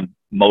to one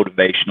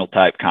motivational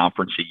type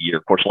conference a year.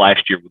 Of course,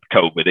 last year with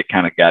COVID, it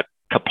kind of got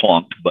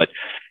kaplunked, but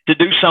to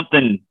do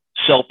something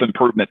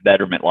self-improvement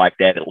betterment like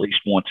that at least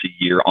once a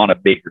year on a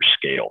bigger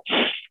scale,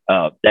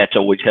 that's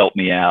always helped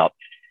me out.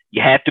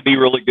 You have to be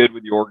really good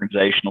with your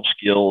organizational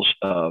skills.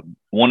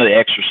 One of the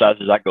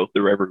exercises I go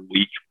through every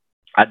week,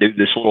 I do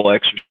this little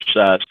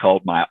exercise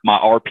called my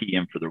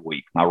RPM for the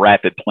week, my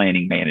rapid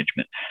planning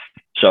management.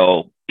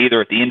 So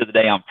either at the end of the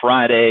day on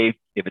Friday,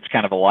 if it's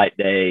kind of a light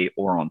day,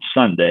 or on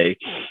Sunday,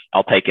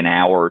 I'll take an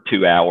hour or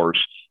 2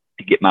 hours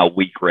to get my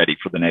week ready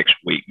for the next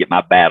week, get my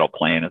battle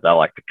plan, as I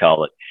like to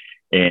call it.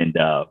 And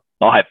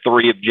I'll have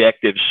 3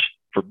 objectives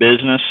for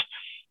business,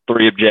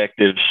 3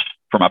 objectives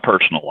for my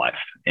personal life.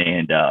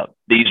 And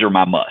these are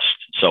my musts.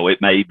 So it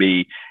may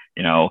be,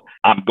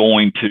 I'm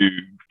going to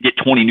get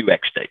 20 new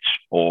X dates,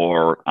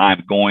 or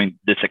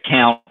this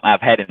account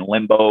I've had in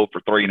limbo for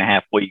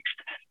 3.5 weeks,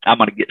 I'm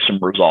going to get some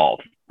resolve.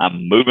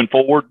 I'm moving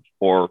forward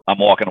or I'm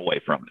walking away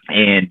from it.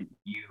 And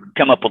you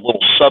come up with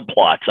little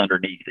subplots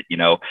underneath it.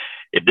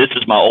 If this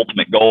is my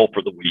ultimate goal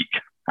for the week,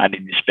 I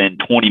need to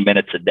spend 20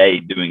 minutes a day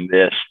doing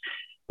this,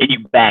 and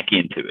you back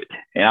into it.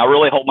 And I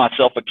really hold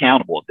myself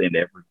accountable at the end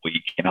of every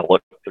week. And I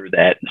look through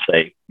that and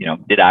say,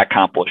 did I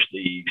accomplish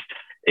these?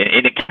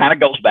 And it kind of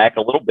goes back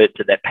a little bit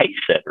to that pace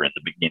setter in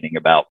the beginning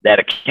about that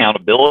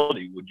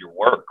accountability with your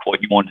work,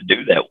 what you wanted to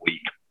do that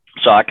week.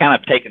 So I kind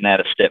of taken that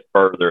a step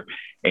further,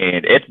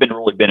 and it's been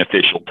really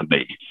beneficial to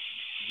me.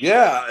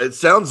 Yeah, it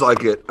sounds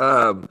like it.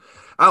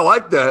 I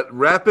like that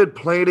rapid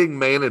planning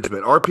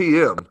management,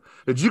 RPM.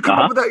 Did you come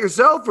up with that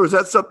yourself, or is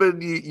that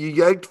something you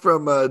yanked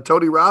from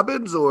Tony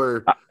Robbins?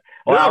 Or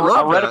well,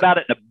 I read about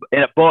it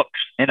in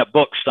a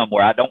book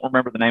somewhere. I don't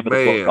remember the name of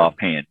the book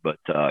offhand, but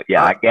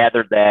I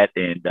gathered that,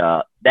 and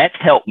that's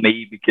helped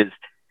me because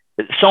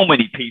so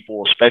many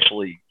people,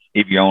 especially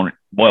if you own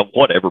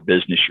whatever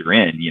business you're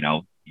in, you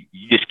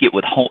just get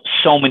with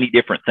so many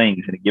different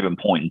things at a given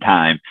point in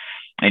time.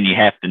 And you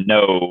have to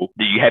know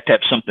that you have to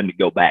have something to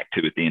go back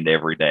to at the end of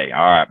every day.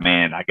 All right,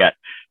 man, I got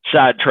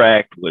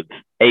sidetracked with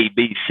A,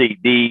 B, C,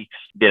 D.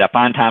 Did I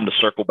find time to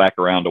circle back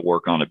around to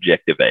work on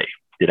objective A?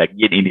 Did I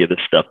get any of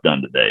this stuff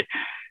done today?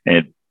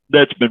 And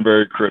that's been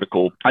very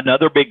critical.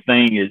 Another big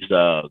thing is,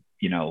 I'm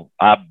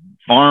a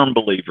firm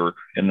believer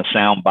in the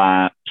sound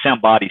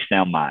body,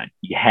 sound mind.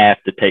 You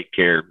have to take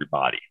care of your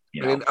body.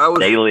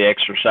 Daily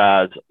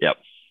exercise. Yep.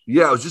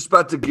 Yeah, I was just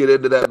about to get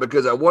into that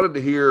because I wanted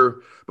to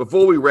hear,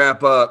 before we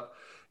wrap up,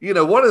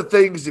 one of the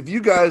things, if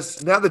you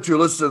guys, now that you're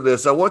listening to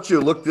this, I want you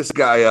to look this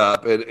guy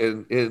up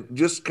and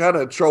just kind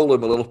of troll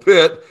him a little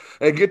bit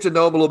and get to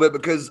know him a little bit,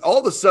 because all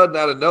of a sudden,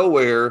 out of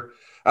nowhere,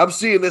 I'm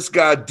seeing this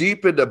guy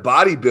deep into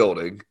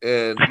bodybuilding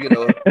and,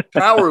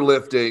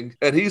 powerlifting,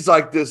 and he's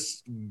like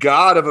this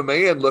god of a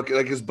man, looking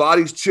like his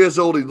body's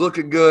chiseled, he's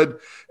looking good,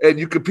 and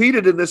you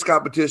competed in this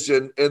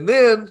competition. And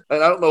then,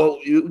 and I don't know,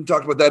 you can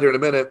talk about that here in a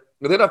minute,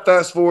 and then I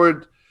fast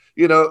forward,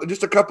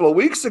 just a couple of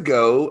weeks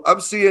ago, I'm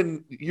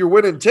seeing you're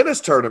winning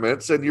tennis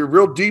tournaments and you're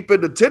real deep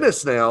into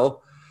tennis now.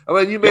 I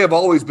mean, you may have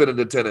always been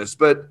into tennis,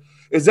 but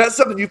is that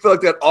something you feel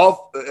like that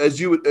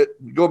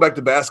going back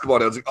to basketball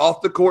now, like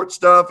off the court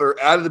stuff or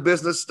out of the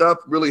business stuff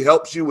really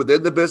helps you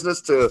within the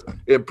business to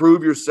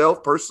improve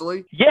yourself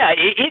personally? Yeah,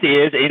 it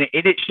is. And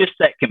it's just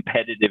that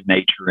competitive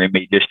nature in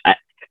me.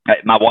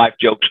 My wife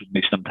jokes with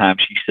me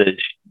sometimes. She says,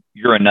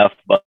 "You're enough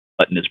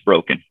button is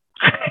broken."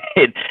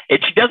 and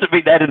she doesn't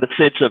mean that in the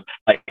sense of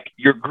like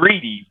you're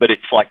greedy, but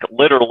it's like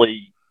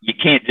literally you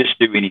can't just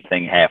do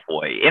anything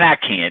halfway. And I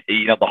can't,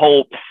 the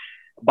whole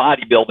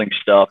bodybuilding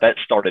stuff that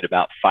started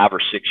about 5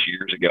 or 6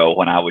 years ago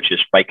when I was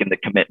just making the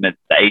commitment.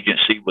 The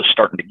agency was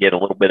starting to get a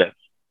little bit of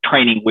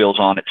training wheels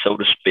on it, so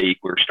to speak.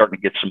 We were starting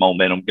to get some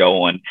momentum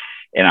going.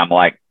 And I'm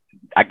like,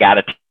 I got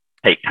to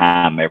take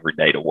time every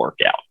day to work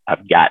out.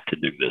 I've got to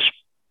do this.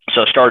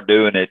 So I started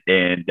doing it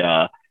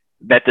and,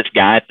 met this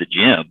guy at the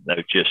gym that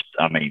was just,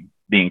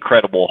 the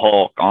Incredible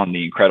Hulk on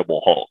the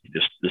Incredible Hulk,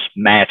 just this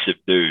massive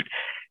dude.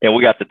 And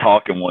we got to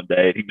talking one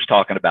day and he was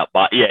talking about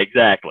yeah,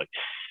 exactly.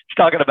 He's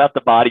talking about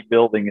the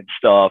bodybuilding and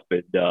stuff.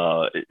 And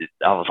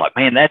I was like,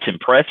 man, that's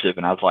impressive.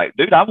 And I was like,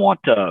 dude,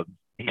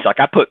 he's like,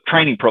 I put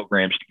training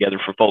programs together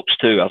for folks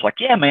too. I was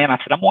like, yeah, man. I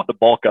said, I'm wanting to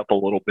bulk up a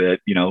little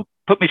bit,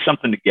 put me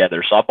something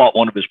together. So I bought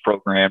one of his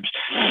programs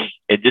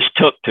and just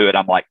took to it.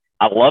 I'm like,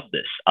 I love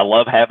this. I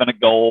love having a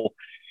goal.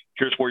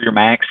 Here's where your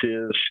max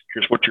is.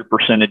 Here's what your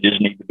percentages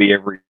need to be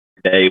every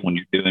day when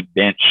you're doing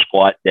bench,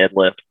 squat,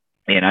 deadlift.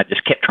 And I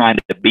just kept trying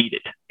to beat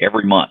it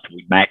every month.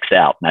 We'd max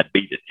out and I'd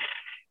beat it.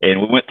 And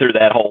we went through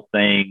that whole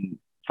thing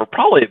for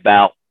probably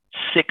about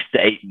 6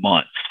 to 8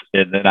 months.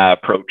 And then I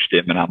approached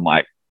him and I'm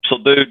like, so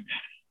dude,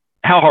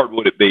 how hard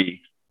would it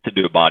be to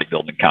do a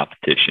bodybuilding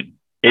competition?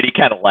 And he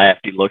kind of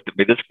laughed. He looked at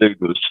me. This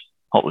dude was,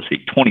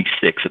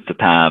 26 at the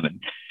time.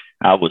 And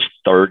I was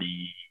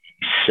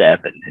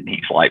 37. And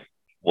he's like,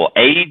 well,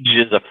 age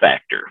is a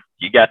factor.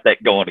 You got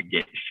that going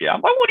against you. I'm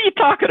like, what are you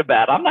talking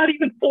about? I'm not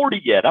even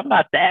 40 yet. I'm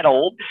not that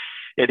old.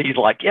 And he's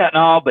like, yeah,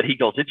 no, but he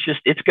goes,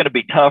 it's going to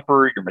be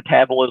tougher. Your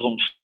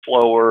metabolism's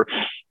slower.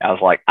 I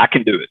was like, I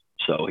can do it.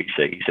 So he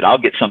said, I'll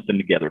get something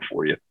together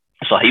for you.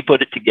 So he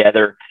put it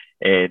together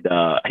and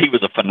he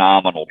was a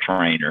phenomenal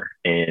trainer.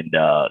 And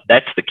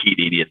that's the key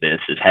to any of this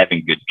is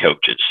having good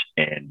coaches.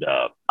 And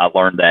I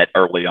learned that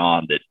early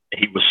on that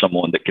he was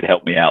someone that could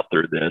help me out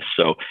through this.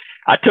 So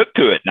I took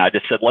to it and I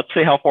just said, let's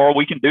see how far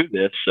we can do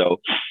this. So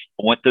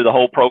I went through the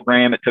whole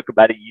program. It took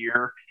about a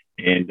year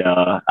and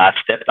I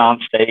stepped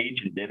on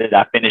stage and did it.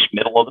 I finished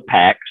middle of the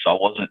pack. So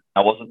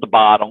I wasn't the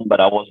bottom,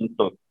 but I wasn't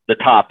the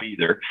top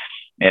either.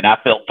 And I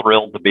felt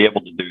thrilled to be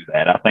able to do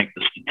that. I think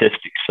the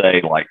statistics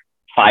say like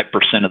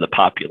 5% of the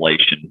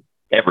population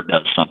ever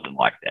does something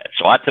like that.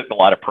 So I took a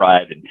lot of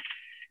pride in,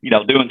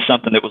 doing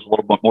something that was a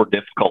little bit more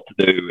difficult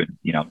to do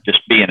and,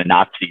 just being a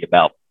Nazi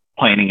about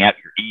planning out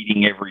your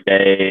eating every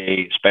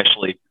day,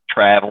 especially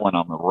traveling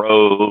on the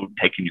road,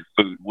 taking your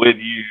food with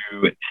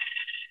you and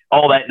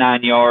all that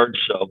 9 yards.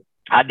 So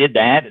I did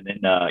that. And then,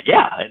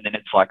 and then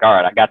it's like, all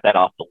right, I got that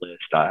off the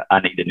list. I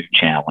need a new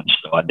challenge.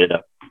 So I did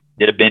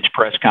a bench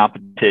press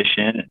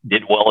competition,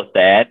 did well at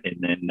that. And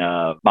then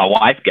my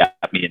wife got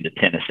me into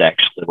tennis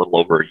actually a little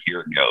over a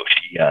year ago.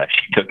 She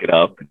took it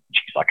up and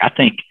she's like,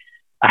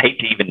 I hate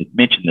to even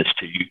mention this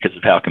to you because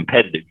of how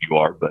competitive you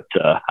are, but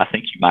I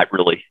think you might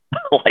really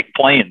like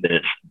playing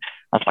this.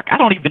 I was like, I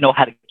don't even know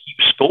how to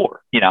keep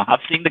score. I've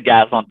seen the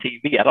guys on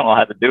TV. I don't know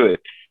how to do it.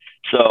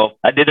 So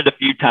I did it a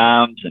few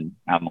times and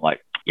I'm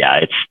like,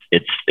 yeah,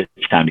 it's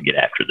time to get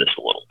after this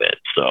a little bit.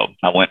 So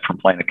I went from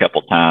playing a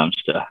couple of times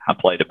to I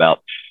played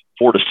about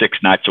 4 to 6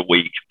 nights a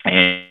week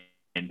and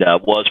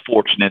was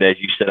fortunate, as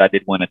you said, I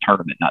did win a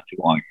tournament not too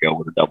long ago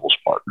with a doubles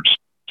partners.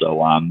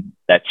 So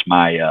that's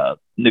my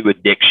new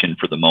addiction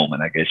for the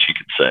moment, I guess you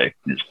could say,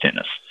 is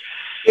tennis.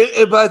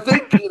 But I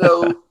think,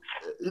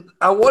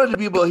 I wanted to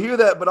be able to hear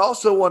that, but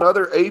also want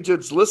other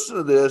agents listen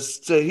to this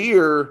to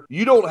hear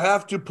you don't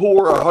have to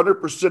pour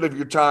 100% of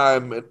your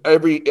time and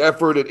every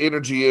effort and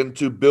energy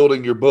into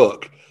building your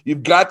book.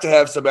 You've got to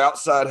have some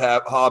outside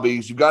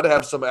hobbies. You've got to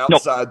have some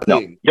outside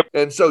thing. Yep.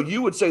 And so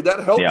you would say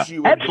that helps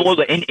you.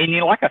 Absolutely.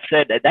 And like I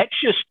said, that's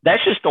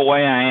just the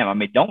way I am. I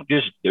mean, don't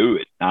just do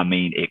it. I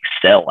mean,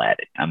 excel at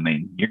it. I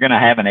mean, you're going to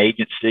have an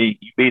agency.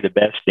 You be the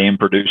best damn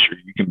producer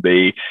you can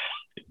be.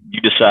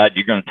 You decide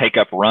you're going to take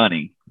up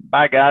running.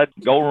 By God,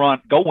 go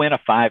win a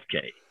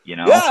 5K.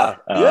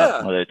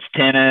 Whether it's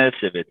tennis,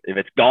 if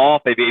it's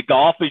golf, if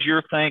golf is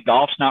your thing,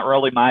 golf's not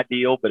really my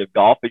deal, but if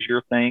golf is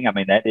your thing, I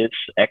mean, that is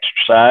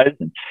exercise.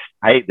 And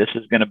hey, this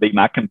is going to be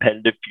my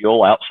competitive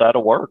fuel outside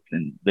of work,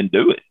 and then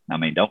do it. I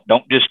mean,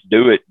 don't just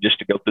do it just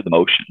to go through the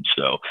motions.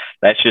 So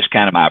that's just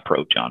kind of my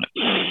approach on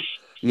it.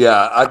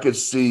 Yeah, I could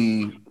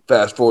see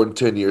fast forward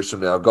 10 years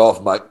from now,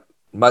 golf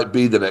might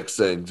be the next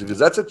thing, because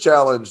that's a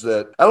challenge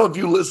that I don't know if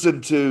you listen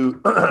to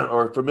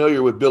or are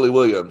familiar with Billy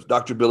Williams,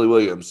 Dr. Billy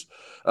Williams.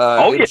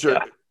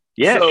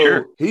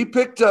 Sure. He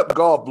picked up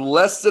golf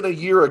less than a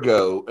year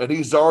ago, and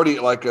he's already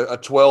at like a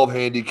 12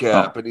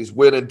 handicap, and he's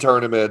winning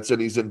tournaments,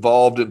 and he's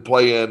involved in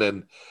playing,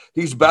 and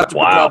he's about to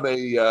become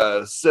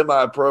a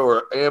semi-pro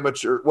or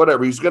amateur,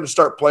 whatever. He's going to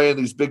start playing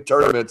these big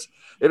tournaments,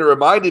 and it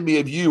reminded me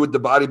of you with the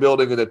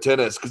bodybuilding and the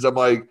tennis, because I'm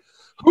like,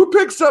 who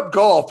picks up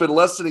golf in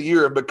less than a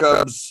year and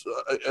becomes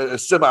a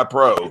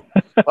semi-pro?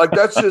 Like,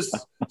 that's just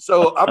 –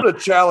 so I'm going to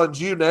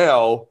challenge you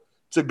now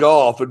to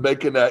golf and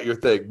making that your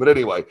thing. But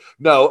anyway,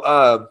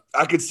 no,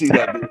 I could see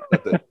that being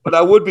something. But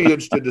I would be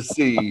interested to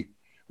see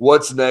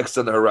what's next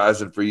on the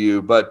horizon for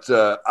you. But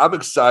I'm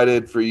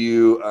excited for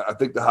you. I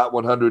think the Hot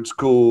 100's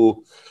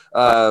cool.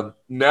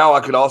 Now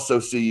I could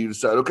also see you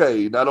decide,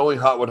 okay, not only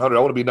Hot 100, I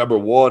want to be number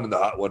one in the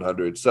Hot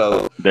 100.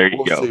 So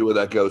we'll see where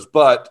that goes.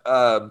 But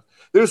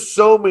there's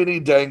so many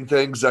dang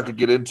things I could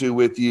get into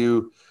with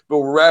you. But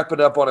we're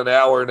wrapping up on an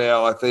hour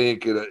now, I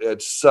think. And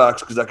it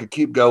sucks because I could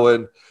keep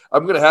going.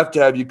 I'm going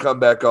to have you come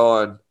back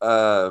on.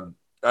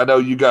 I know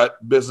you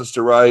got business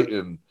to write,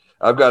 and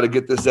I've got to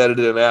get this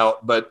edited and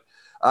out. But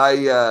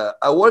I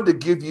wanted to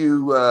give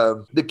you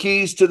the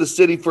keys to the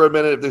city for a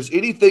minute. If there's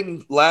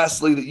anything,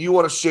 lastly, that you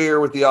want to share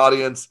with the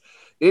audience,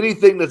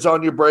 anything that's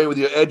on your brain with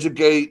you,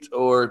 educate,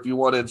 or if you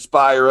want to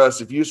inspire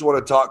us, if you just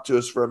want to talk to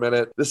us for a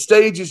minute, the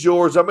stage is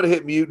yours. I'm going to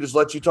hit mute and just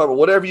let you talk about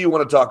whatever you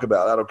want to talk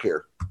about. I don't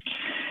care.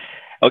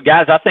 Oh,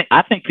 guys, I think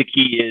the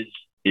key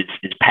is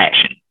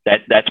passion.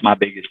 That's my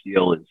biggest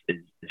deal is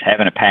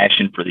having a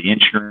passion for the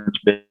insurance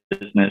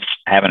business,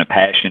 having a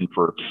passion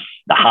for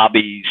the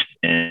hobbies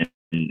and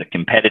the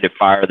competitive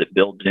fire that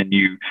builds in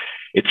you.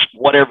 It's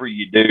whatever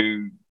you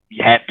do,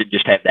 you have to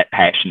just have that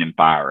passion and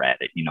fire at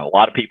it. A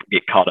lot of people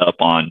get caught up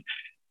on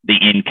the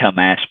income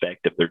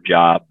aspect of their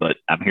job, but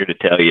I'm here to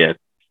tell you,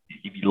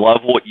 if you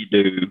love what you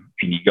do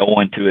and you go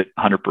into it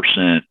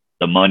 100%,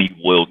 the money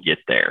will get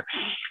there.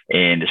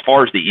 And as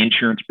far as the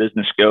insurance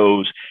business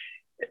goes,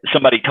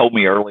 somebody told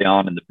me early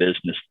on in the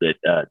business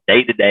that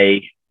day to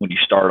day, when you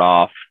start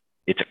off,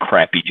 it's a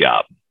crappy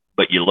job,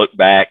 but you look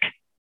back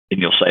and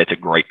you'll say it's a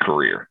great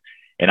career.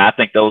 And I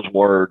think those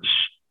words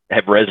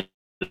have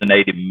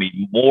resonated with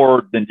me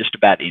more than just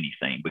about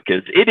anything,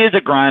 because it is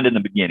a grind in the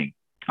beginning.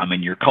 I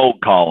mean, you're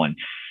cold calling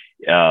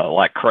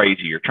like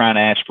crazy. You're trying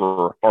to ask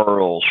for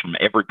referrals from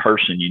every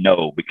person you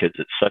know, because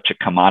it's such a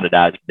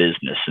commoditized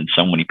business in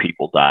so many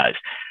people's eyes.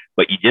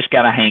 But you just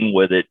got to hang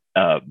with it.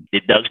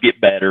 It does get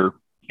better,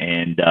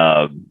 and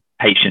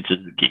patience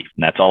is the key.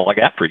 And that's all I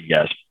got for you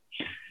guys.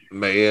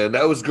 Man,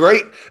 that was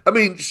great. I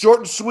mean, short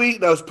and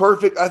sweet. That was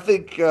perfect. I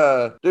think,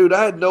 dude,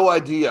 I had no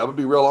idea. I'm going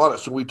to be real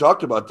honest when we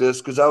talked about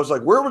this, because I was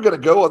like, where are we going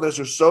to go on this?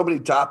 There's so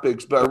many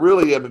topics, but I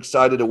really am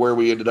excited to where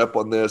we ended up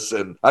on this.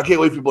 And I can't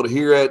wait for people to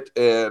hear it.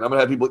 And I'm going to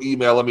have people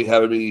emailing me,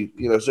 having me,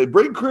 say,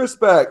 bring Chris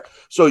back.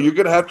 So you're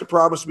going to have to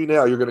promise me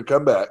now you're going to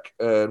come back,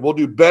 and we'll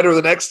do better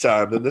the next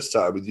time than this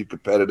time with your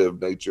competitive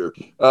nature.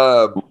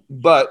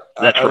 But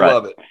I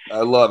love it. I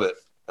love it.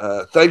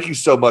 Thank you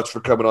so much for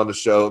coming on the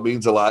show. It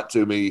means a lot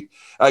to me.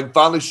 I can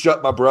finally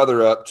shut my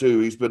brother up too.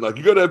 He's been like,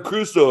 you got to have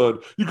Chris on.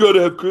 You got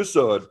to have Chris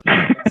on.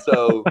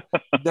 So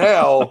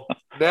now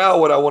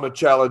what I want to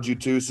challenge you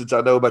to, since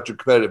I know about your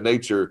competitive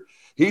nature,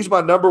 he's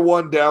my number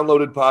one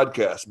downloaded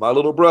podcast. My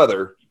little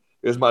brother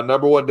is my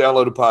number one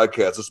downloaded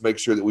podcast. Let's make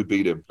sure that we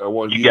beat him. I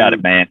want you got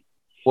it, man.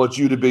 Want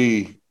you to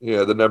be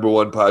the number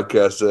one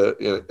podcast,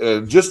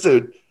 and just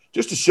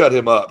to shut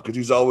him up, because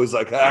he's always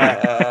like,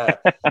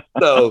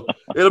 So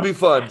it'll be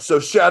fun. So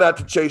shout out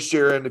to Chase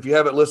Sharon. If you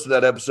haven't listened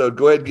to that episode,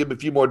 go ahead and give him a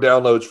few more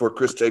downloads before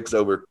Chris takes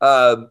over.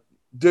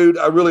 Dude,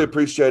 I really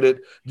appreciate it.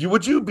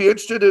 Would you be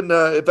interested in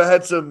if I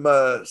had some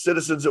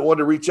citizens that wanted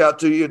to reach out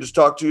to you and just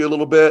talk to you a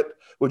little bit,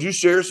 would you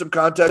share some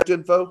contact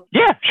info?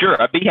 Yeah,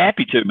 sure. I'd be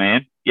happy to,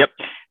 man. Yep.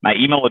 My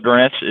email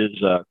address is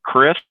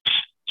Chris,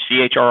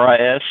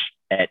 CHRIS,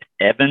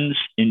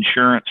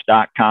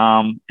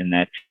 @evansinsurance.com, and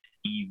that's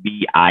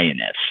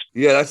EVINS.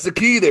 Yeah, that's the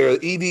key there.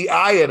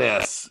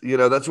 EVINS.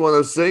 That's one of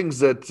those things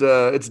that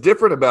it's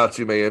different about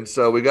you, man.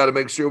 So we got to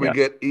make sure we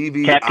get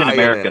EVINS. Captain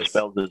America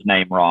spelled his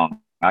name wrong.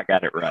 I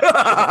got it right.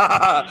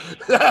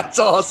 That's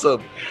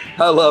awesome.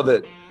 I love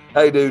it.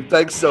 Hey, dude,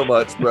 thanks so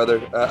much,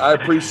 brother. I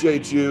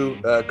appreciate you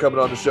coming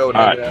on the show. And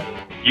hanging out.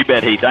 You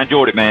bet, Heath. I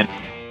enjoyed it, man.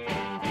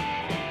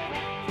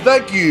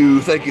 Thank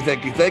you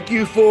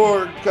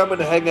for coming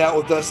to hang out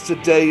with us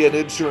today in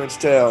Insurance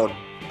Town.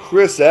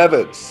 Chris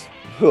Evans.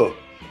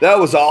 That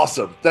was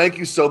awesome. Thank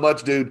you so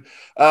much, dude.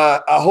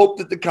 I hope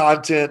that the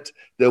content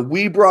that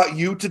we brought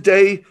you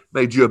today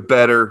made you a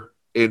better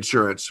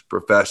insurance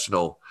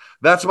professional.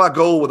 That's my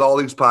goal with all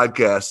these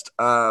podcasts.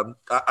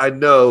 I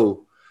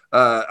know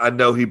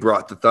he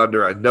brought the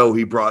thunder. I know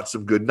he brought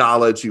some good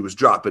knowledge. He was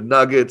dropping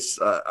nuggets.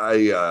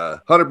 I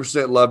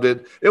 100% loved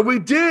it. And we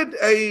did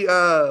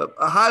a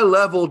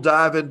high-level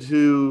dive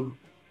into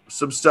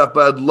some stuff,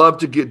 but I'd love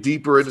to get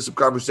deeper into some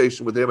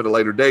conversation with him at a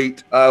later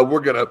date. We're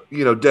going to,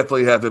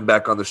 definitely have him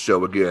back on the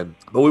show again.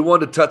 But we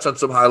wanted to touch on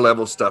some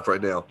high-level stuff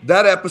right now.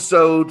 That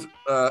episode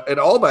and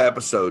all my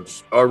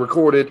episodes are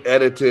recorded,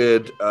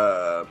 edited,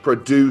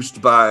 produced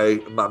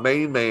by my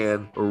main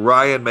man,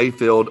 Ryan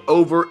Mayfield,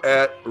 over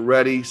at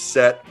Ready,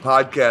 Set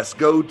Podcast.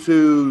 Go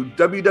to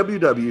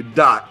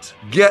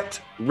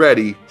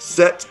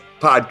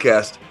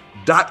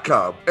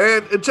www.getreadysetpodcast.com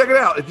and check it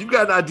out. If you've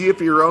got an idea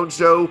for your own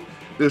show,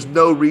 there's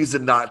no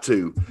reason not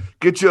to.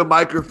 Get you a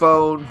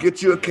microphone,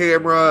 get you a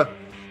camera,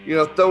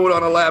 throw it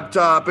on a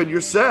laptop, and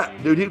you're set.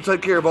 Dude, he'll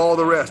take care of all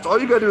the rest. All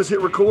you got to do is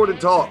hit record and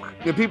talk.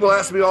 People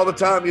ask me all the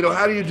time,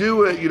 how do you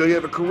do it? You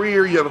have a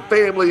career, you have a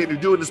family, and you're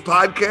doing this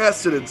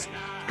podcast, and it's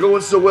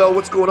going so well.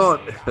 What's going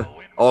on?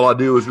 All I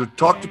do is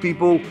talk to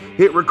people,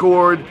 hit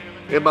record,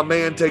 and my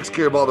man takes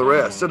care of all the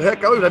rest. And heck,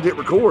 I don't even have to hit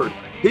record.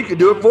 He can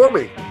do it for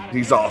me.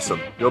 He's awesome.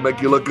 He'll make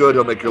you look good.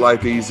 He'll make your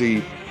life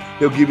easy.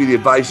 He'll give you the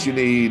advice you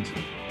need.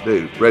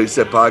 Dude, Ready,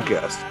 Set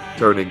Podcast,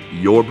 turning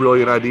your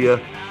brilliant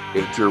idea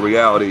into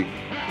reality.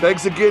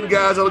 Thanks again,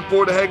 guys. I look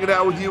forward to hanging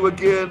out with you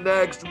again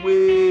next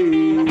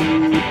week.